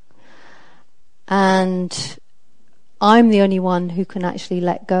 And I'm the only one who can actually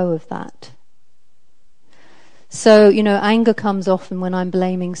let go of that. So, you know, anger comes often when I'm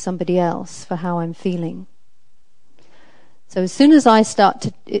blaming somebody else for how I'm feeling. So as soon as I start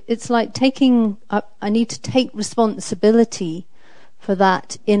to, it's like I need to take responsibility for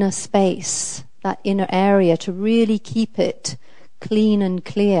that inner space, that inner area, to really keep it clean and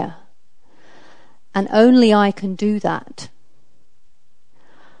clear. And only I can do that.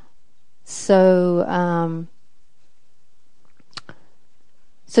 So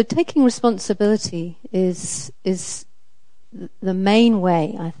taking responsibility is the main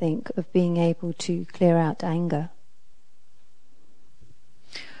way, I think, of being able to clear out anger.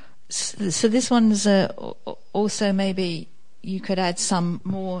 So this one's also, maybe you could add some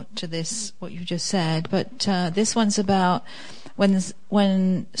more to this, what you just said, but this one's about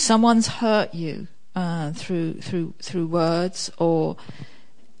when someone's hurt you through words, or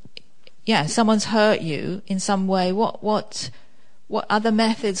someone's hurt you in some way. What other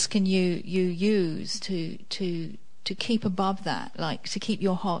methods can you use to keep above that, like to keep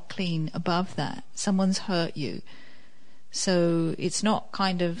your heart clean above that? Someone's hurt you, so it's not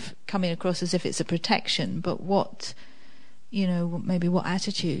kind of coming across as if it's a protection, but maybe what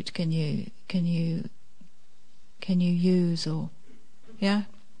attitude can you use, or yeah.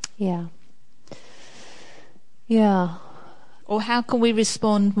 Or how can we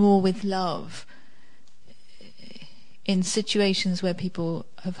respond more with love in situations where people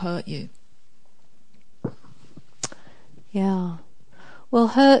have hurt you? Yeah. Well,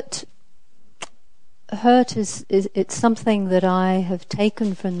 hurt is it's something that I have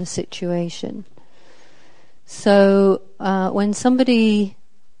taken from the situation. So when somebody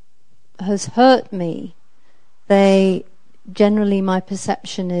has hurt me, my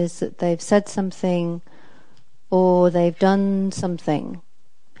perception is that they've said something or they've done something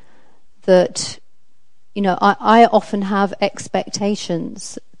that, I often have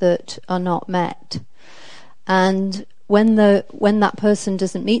expectations that are not met. And when that person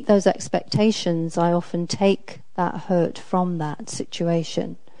doesn't meet those expectations, I often take that hurt from that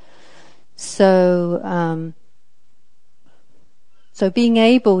situation. So being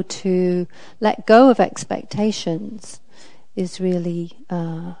able to let go of expectations is really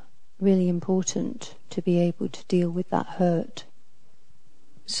important to be able to deal with that hurt.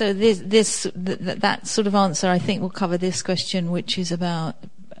 So that sort of answer, I think, will cover this question, which is about,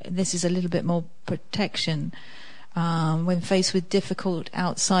 this is a little bit more protection. When faced with difficult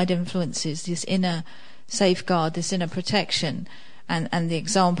outside influences, this inner safeguard, this inner protection, and the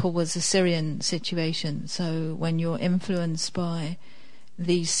example was the Syrian situation. So when you're influenced by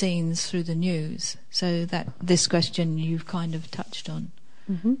these scenes through the news, so that this question you've kind of touched on.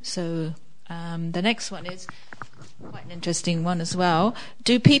 Mm-hmm. So the next one is quite an interesting one as well.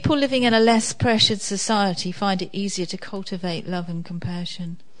 Do people living in a less pressured society find it easier to cultivate love and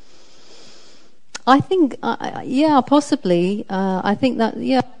compassion? I think, possibly. I think that,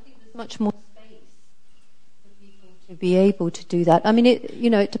 there's much more space for people to be able to do that. I mean,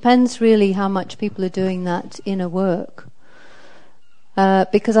 it depends really how much people are doing that inner work.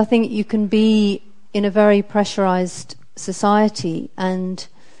 Because I think you can be in a very pressurized society, and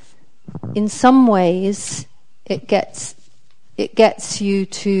in some ways it gets you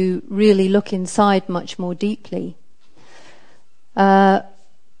to really look inside much more deeply.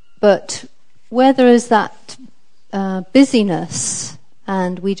 But where there is that busyness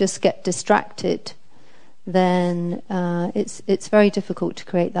and we just get distracted, then it's very difficult to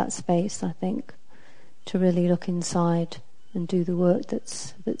create that space, I think, to really look inside and do the work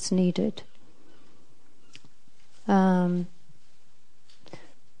that's needed.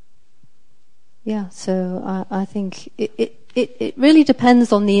 So I think it really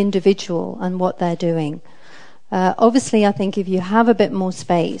depends on the individual and what they're doing. Obviously, I think if you have a bit more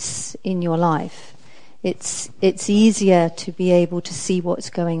space in your life, it's easier to be able to see what's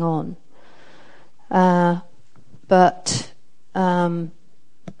going on. But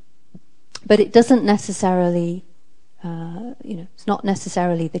it doesn't necessarily, it's not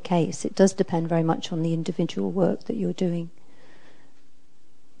necessarily the case. It does depend very much on the individual work that you're doing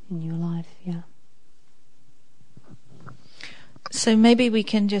in your life, yeah. So maybe we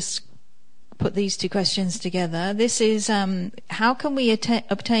can just put these two questions together. This is, how can we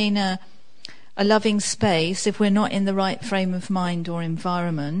obtain a loving space if we're not in the right frame of mind or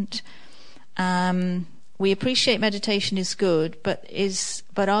environment? We appreciate meditation is good, but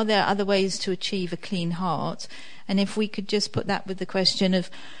are there other ways to achieve a clean heart? And if we could just put that with the question of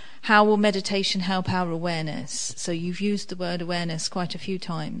how will meditation help our awareness? So you've used the word awareness quite a few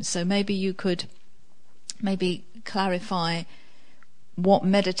times. So maybe you could clarify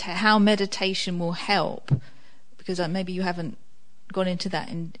how meditation will help, because maybe you haven't gone into that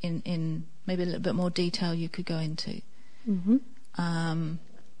in maybe a little bit more detail you could go into. Mm-hmm.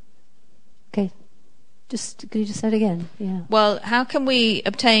 Okay. Could you just say it again? Yeah. Well, how can we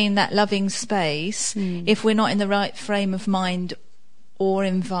obtain that loving space if we're not in the right frame of mind or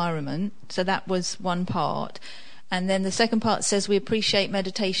environment? So that was one part. And then the second part says we appreciate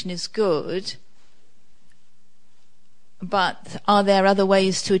meditation is good, but are there other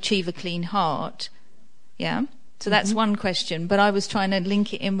ways to achieve a clean heart? Yeah. So that's one question. But I was trying to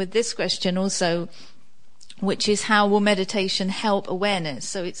link it in with this question also, which is how will meditation help awareness?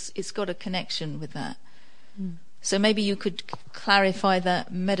 So it's got a connection with that. So maybe you could clarify the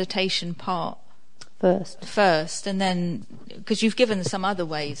meditation part first, and then, because you've given some other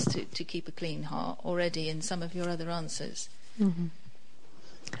ways to keep a clean heart already in some of your other answers. Mm-hmm.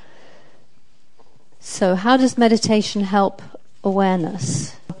 So how does meditation help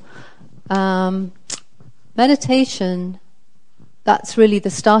awareness? Meditation, that's really the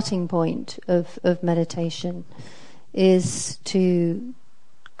starting point of meditation, is to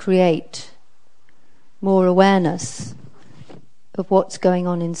create more awareness of what's going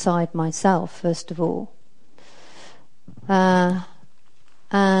on inside myself, first of all. And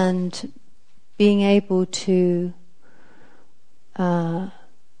being able to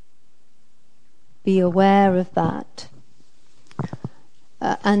be aware of that.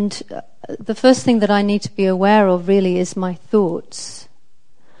 And the first thing that I need to be aware of really is my thoughts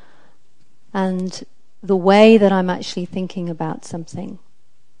and the way that I'm actually thinking about something.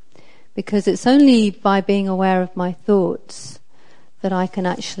 Because it's only by being aware of my thoughts that I can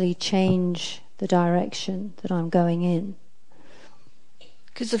actually change the direction that I'm going in.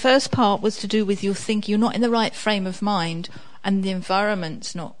 Because the first part was to do with your thinking. You're not in the right frame of mind and the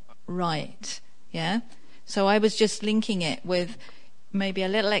environment's not right. Yeah? So I was just linking it with maybe a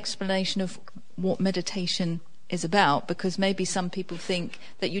little explanation of what meditation is about, because maybe some people think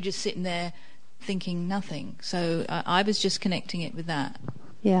that you're just sitting there thinking nothing. So I was just connecting it with that.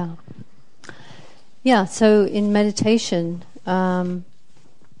 Yeah. Yeah, so in meditation, I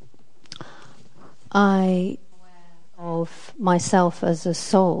of myself as a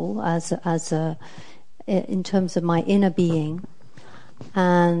soul, as a in terms of my inner being,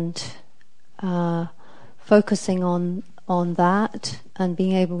 and focusing on that and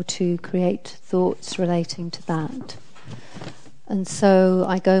being able to create thoughts relating to that. And so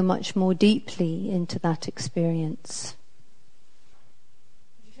I go much more deeply into that experience.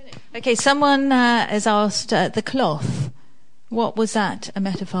 Okay, someone has asked the cloth. What was that a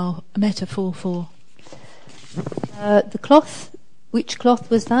metaphor for? The cloth, which cloth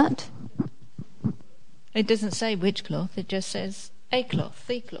was that? It doesn't say which cloth, it just says a cloth,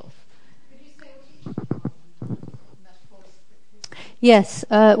 the cloth. Yes,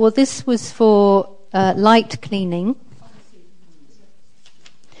 well this was for light cleaning.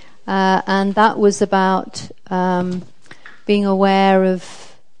 And that was about being aware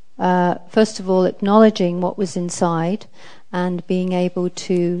of, first of all, acknowledging what was inside and being able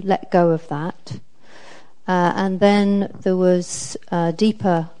to let go of that. And then there was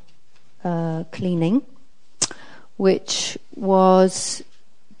deeper cleaning, which was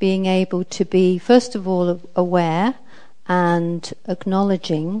being able to be, first of all, aware and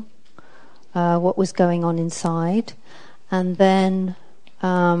acknowledging what was going on inside, and then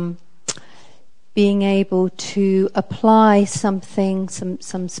being able to apply something,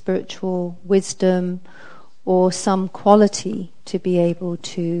 some spiritual wisdom or some quality to be able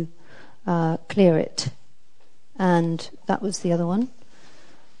to clear it. And that was the other one.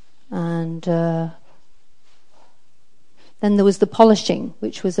 And then there was the polishing,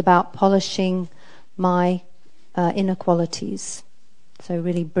 which was about polishing my inner qualities. So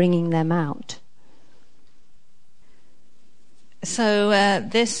really bringing them out. So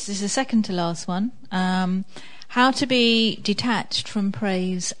this is the second to last one. How to be detached from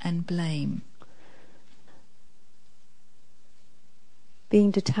praise and blame. Being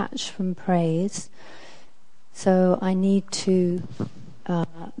detached from praise. So I need to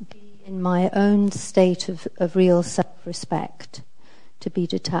be in my own state of real self-respect, to be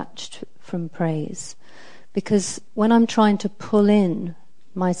detached from praise. Because when I'm trying to pull in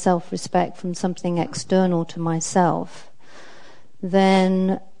my self-respect from something external to myself,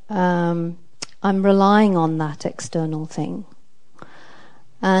 then I'm relying on that external thing.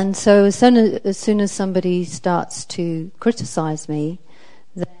 And so as soon as somebody starts to criticize me,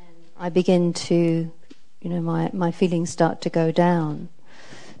 then I begin to, my feelings start to go down.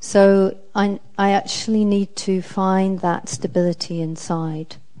 So I actually need to find that stability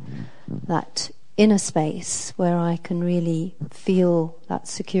inside, that inner space where I can really feel that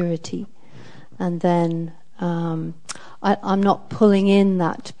security. And then I'm not pulling in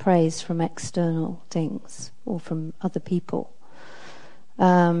that praise from external things or from other people.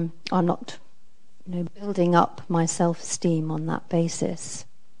 I'm not building up my self-esteem on that basis.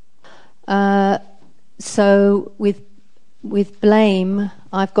 So with blame,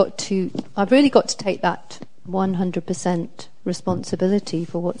 I've really got to take that 100% responsibility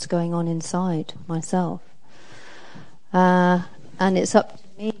for what's going on inside myself. And it's up to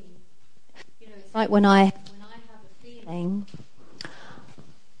me. It's like when I have a feeling,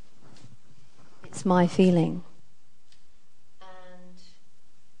 it's my feeling.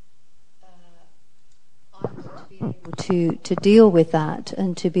 I want to be able to deal with that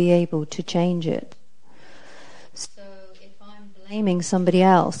and to be able to change it. So if I'm blaming somebody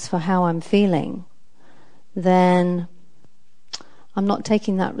else for how I'm feeling, then I'm not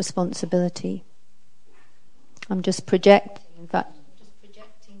taking that responsibility. I'm just projecting. In fact,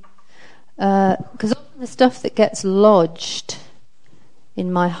 because often the stuff that gets lodged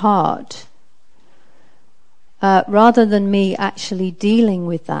in my heart, rather than me actually dealing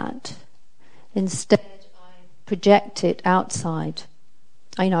with that, instead I project it outside.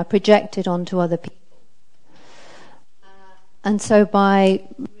 I project it onto other people. And so by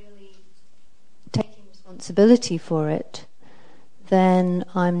really taking responsibility for it, then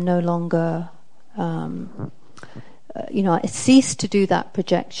I'm no longer, I cease to do that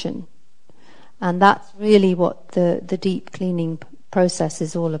projection. And that's really what the deep cleaning process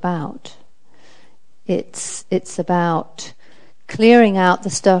is all about. It's about clearing out the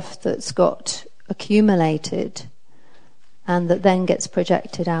stuff that's got accumulated and that then gets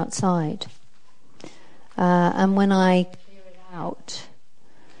projected outside. And when I clear it out,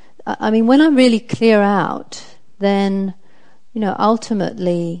 when I really clear out, then,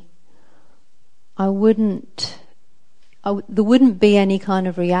 ultimately there wouldn't be any kind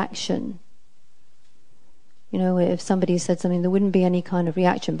of reaction. If somebody said something, there wouldn't be any kind of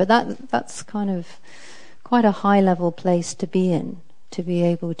reaction. But that's kind of quite a high-level place to be in, to be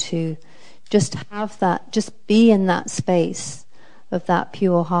able to just have that, just be in that space of that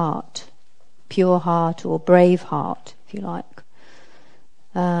pure heart or brave heart, if you like.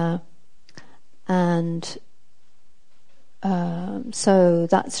 So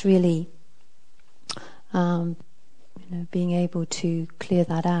that's really, being able to clear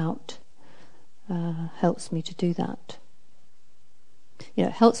that out. Helps me to do that. It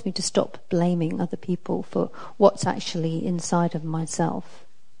helps me to stop blaming other people for what's actually inside of myself.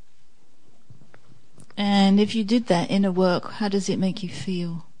 And if you did that inner work, how does it make you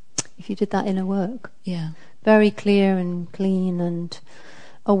feel? If you did that inner work? Yeah. Very clear and clean and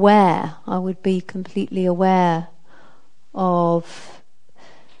aware. I would be completely aware of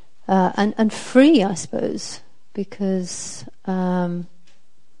and free, I suppose, because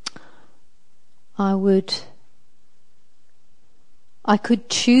I could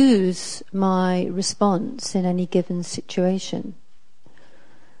choose my response in any given situation,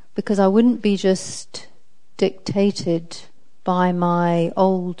 because I wouldn't be just dictated by my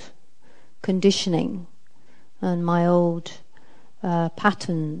old conditioning and my old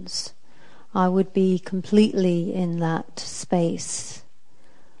patterns. I would be completely in that space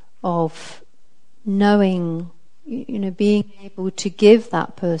of knowing, being able to give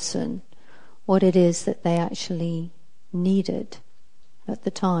that person what it is that they actually needed at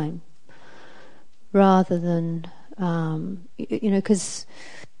the time, rather than, because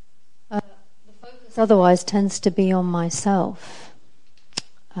the focus otherwise tends to be on myself.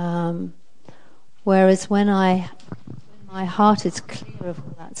 Whereas when my heart is clear of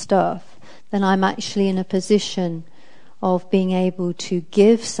all that stuff, then I'm actually in a position of being able to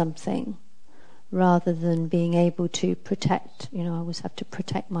give something rather than being able to protect. I always have to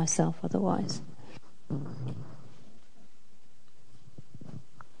protect myself otherwise.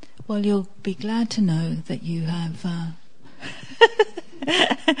 Well, you'll be glad to know that you have...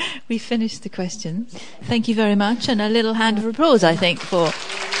 we finished the questions. Thank you very much, and a little hand of applause, I think, for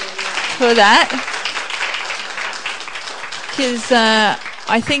that. Because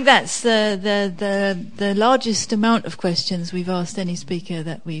I think that's the largest amount of questions we've asked any speaker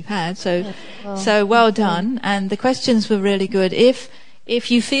that we've had. So well done. And the questions were really good. If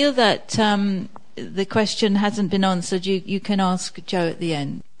you feel that the question hasn't been answered, you can ask Joe at the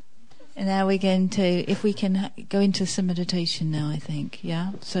end. And now we're going to, if we can go into some meditation now, I think,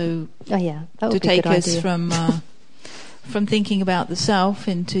 yeah? So that would to be a take good us idea. from thinking about the self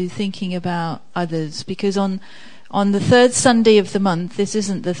into thinking about others. Because on the third Sunday of the month, this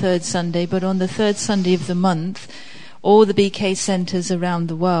isn't the third Sunday, but on the third Sunday of the month, all the BK centres around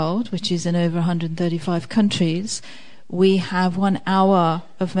the world, which is in over 135 countries, we have 1 hour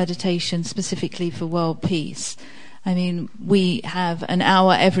of meditation specifically for world peace. I mean, we have an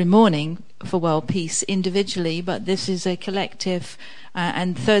hour every morning for world peace individually, but this is a collective,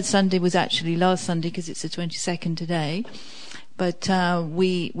 and third Sunday was actually last Sunday because it's the 22nd today. But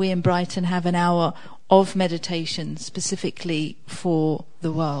we in Brighton have an hour of meditation specifically for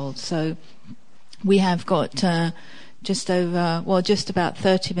the world. So we have got just about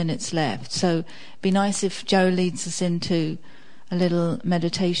 30 minutes left. So it'd be nice if Joe leads us into a little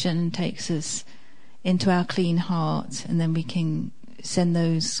meditation and takes us into our clean heart, and then we can send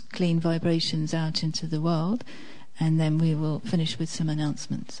those clean vibrations out into the world, and then we will finish with some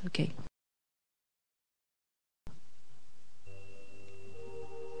announcements. Okay.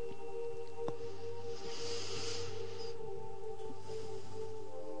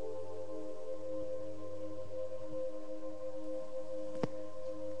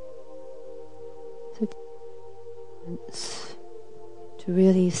 To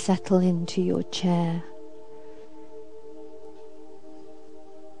really settle into your chair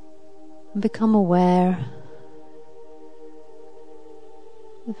and become aware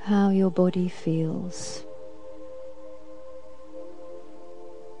of how your body feels.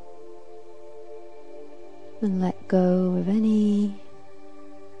 And let go of any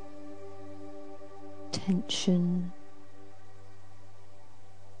tension,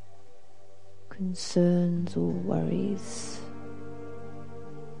 concerns or worries.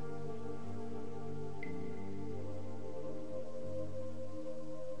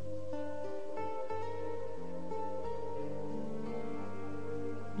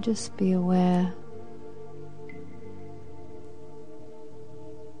 Just be aware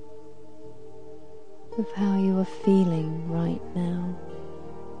of how you are feeling right now.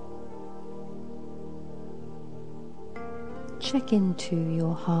 Check into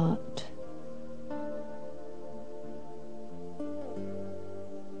your heart.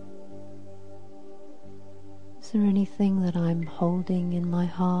 Is there anything that I'm holding in my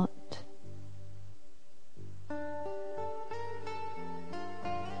heart?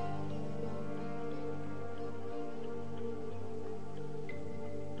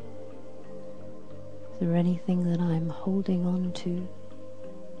 Is there anything that I'm holding on to?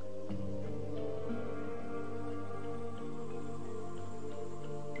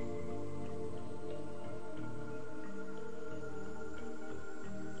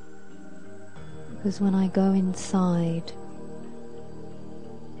 Because when I go inside,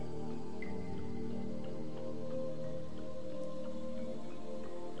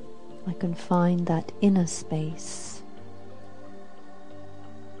 I can find that inner space.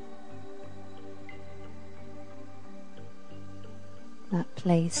 That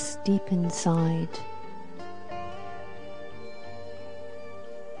place deep inside.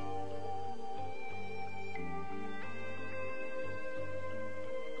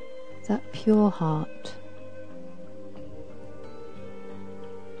 That pure heart.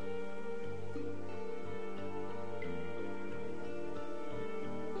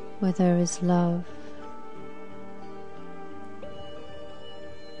 Where there is love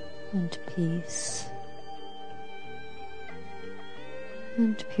and peace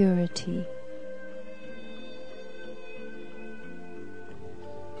and purity.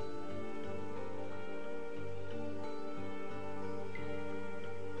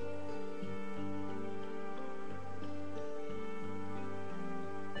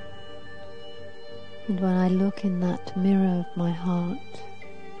 And when I look in that mirror of my heart,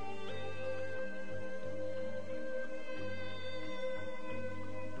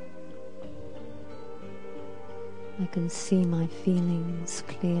 I can see my feelings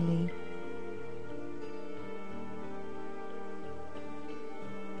clearly.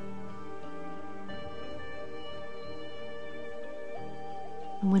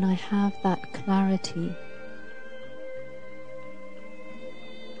 And when I have that clarity,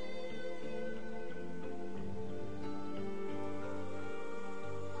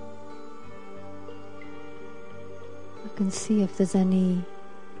 I can see if there's anything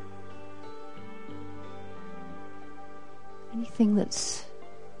that's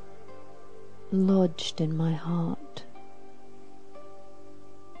lodged in my heart.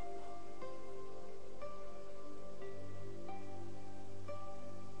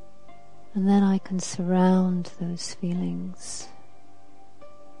 And then I can surround those feelings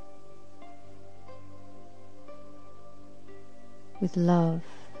with love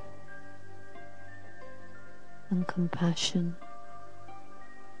and compassion.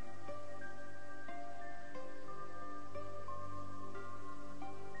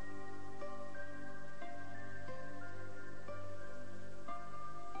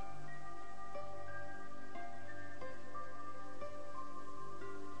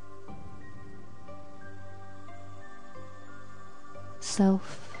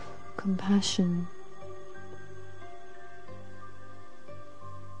 Self-compassion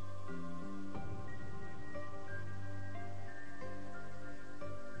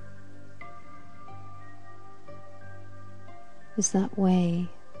is that way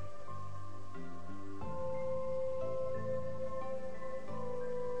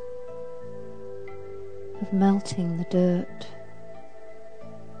of melting the dirt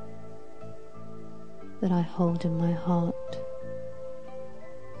that I hold in my heart,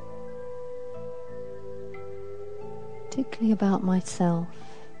 particularly about myself.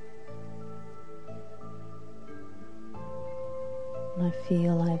 And I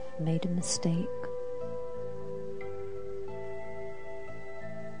feel I've made a mistake.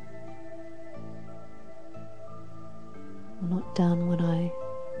 Or not done what I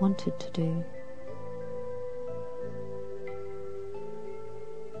wanted to do.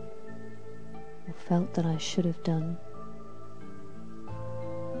 Or felt that I should have done.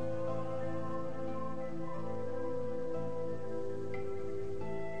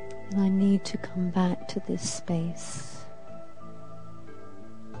 And I need to come back to this space.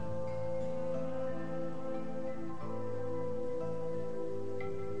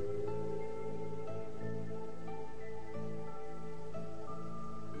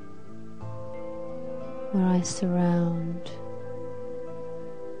 Where I surround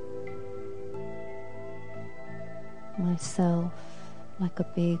myself like a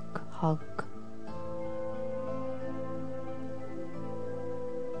big hug.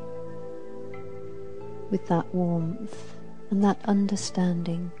 With that warmth and that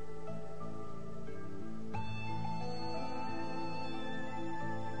understanding.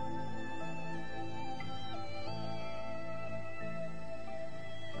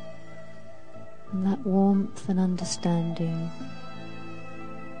 And that warmth and understanding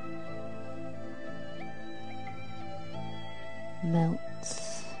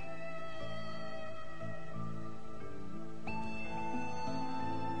melts.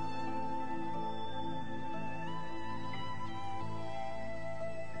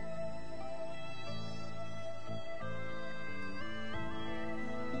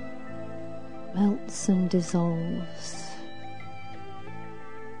 Melts and dissolves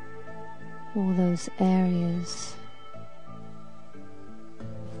all those areas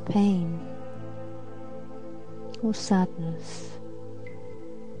of pain or sadness.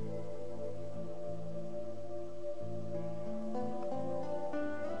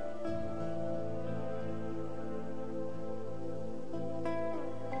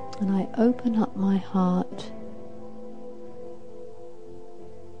 And I open up my heart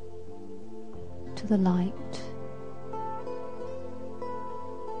to the light.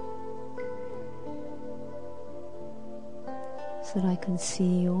 So that I can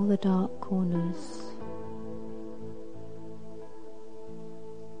see all the dark corners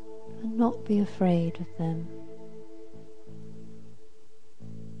and not be afraid of them.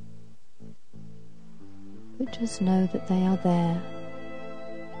 But just know that they are there.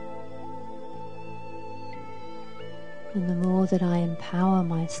 And the more that I empower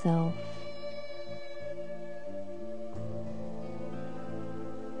myself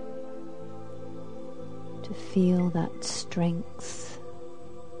to feel that strength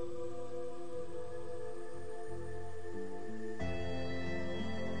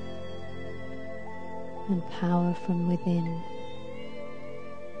and power from within,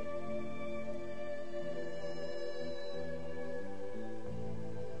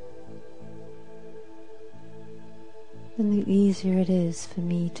 then the easier it is for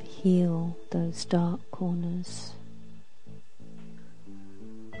me to heal those dark corners.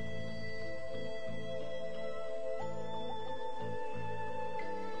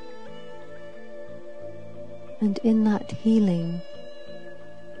 And in that healing,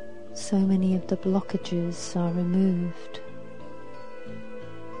 so many of the blockages are removed.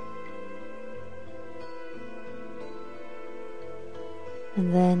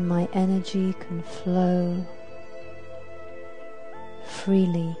 And then my energy can flow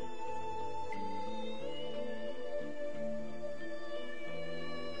freely.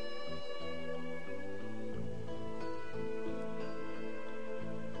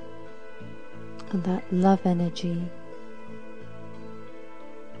 And that love energy,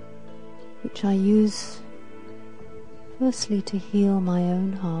 which I use firstly to heal my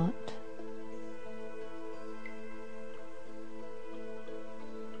own heart,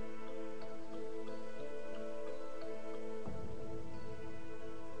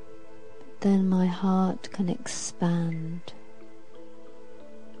 then my heart can expand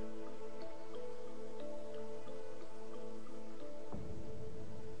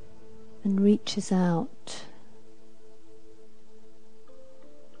and reaches out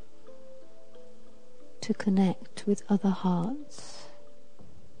to connect with other hearts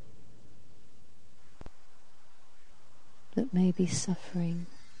that may be suffering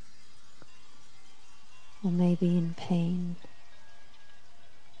or may be in pain.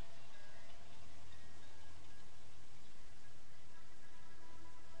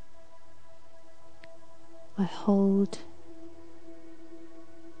 I hold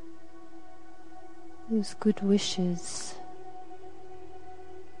those good wishes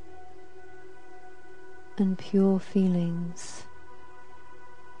and pure feelings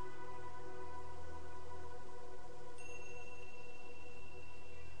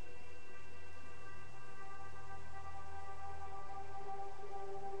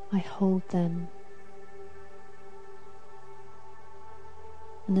I hold them,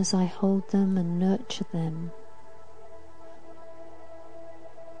 and as I hold them and nurture them,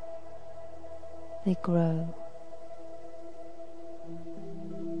 they grow.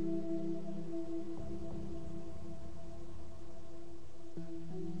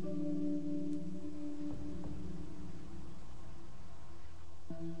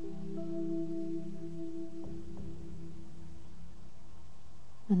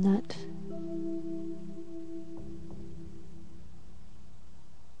 And that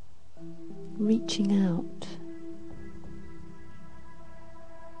reaching out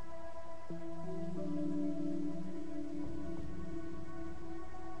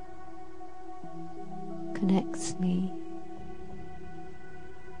connects me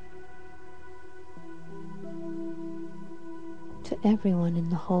to everyone in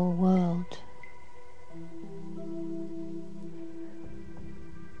the whole world.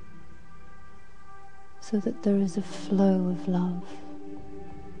 So that there is a flow of love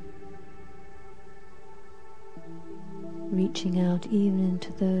reaching out even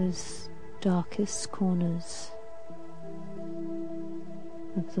into those darkest corners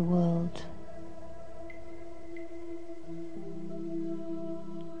of the world,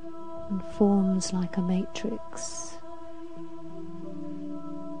 and forms like a matrix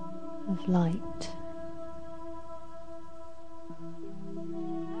of light.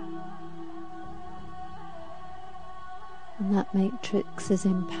 And that matrix is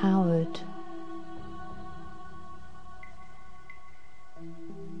empowered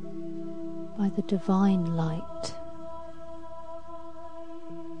by the divine light.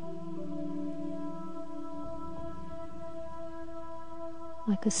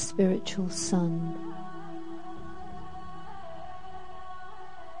 Like a spiritual sun.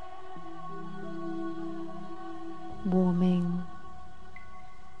 Warming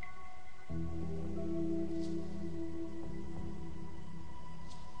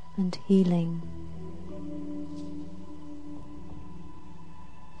and healing,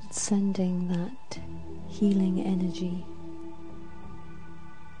 sending that healing energy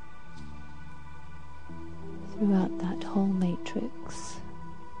throughout that whole matrix.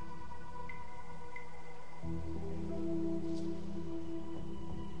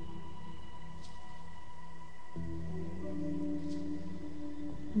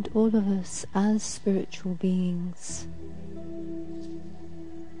 And all of us as spiritual beings,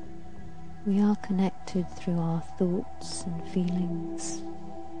 we are connected through our thoughts and feelings.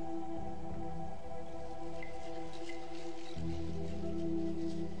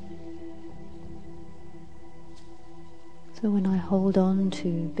 So when I hold on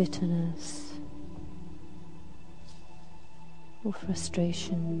to bitterness or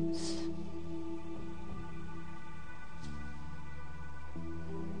frustrations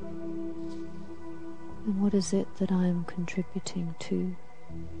And what is it that I am contributing to?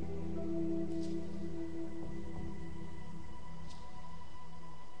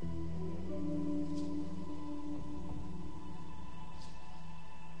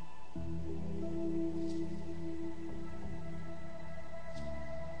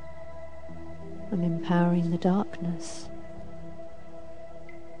 I'm empowering the darkness.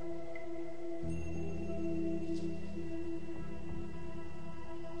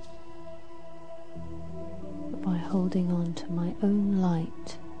 By holding on to my own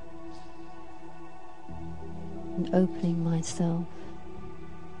light and opening myself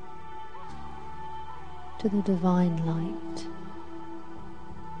to the divine light.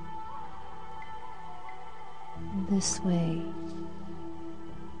 In this way,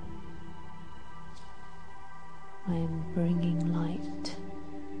 I am bringing light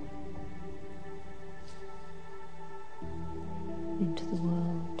into the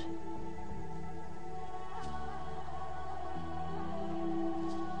world.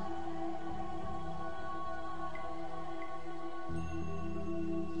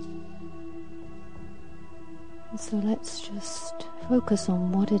 And so let's just focus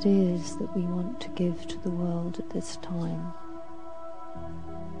on what it is that we want to give to the world at this time.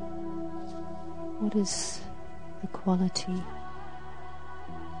 What is the quality?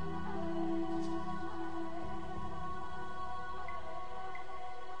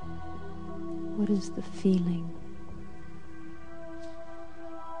 What is the feeling?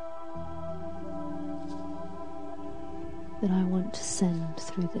 That I want to send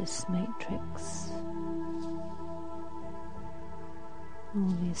through this matrix?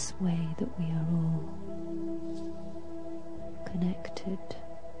 All this way that we are all connected.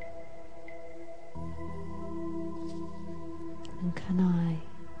 And can I,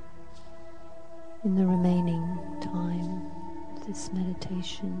 in the remaining time of this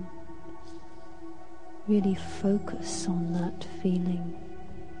meditation, really focus on that feeling?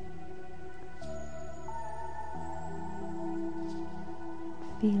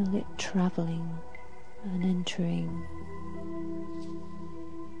 Feel it traveling and entering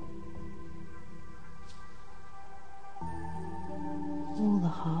all the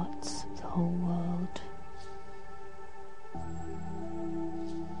hearts of the whole world.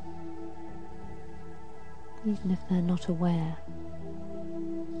 Even if they're not aware,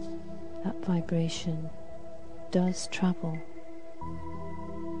 that vibration does travel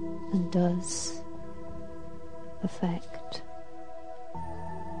and does affect.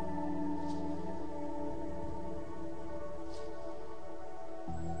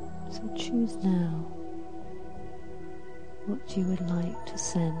 So choose now what you would like to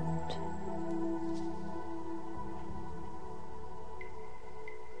send.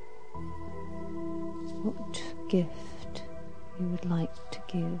 What gift you would like to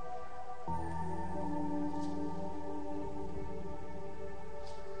give.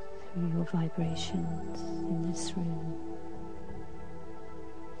 Through your vibrations in this room.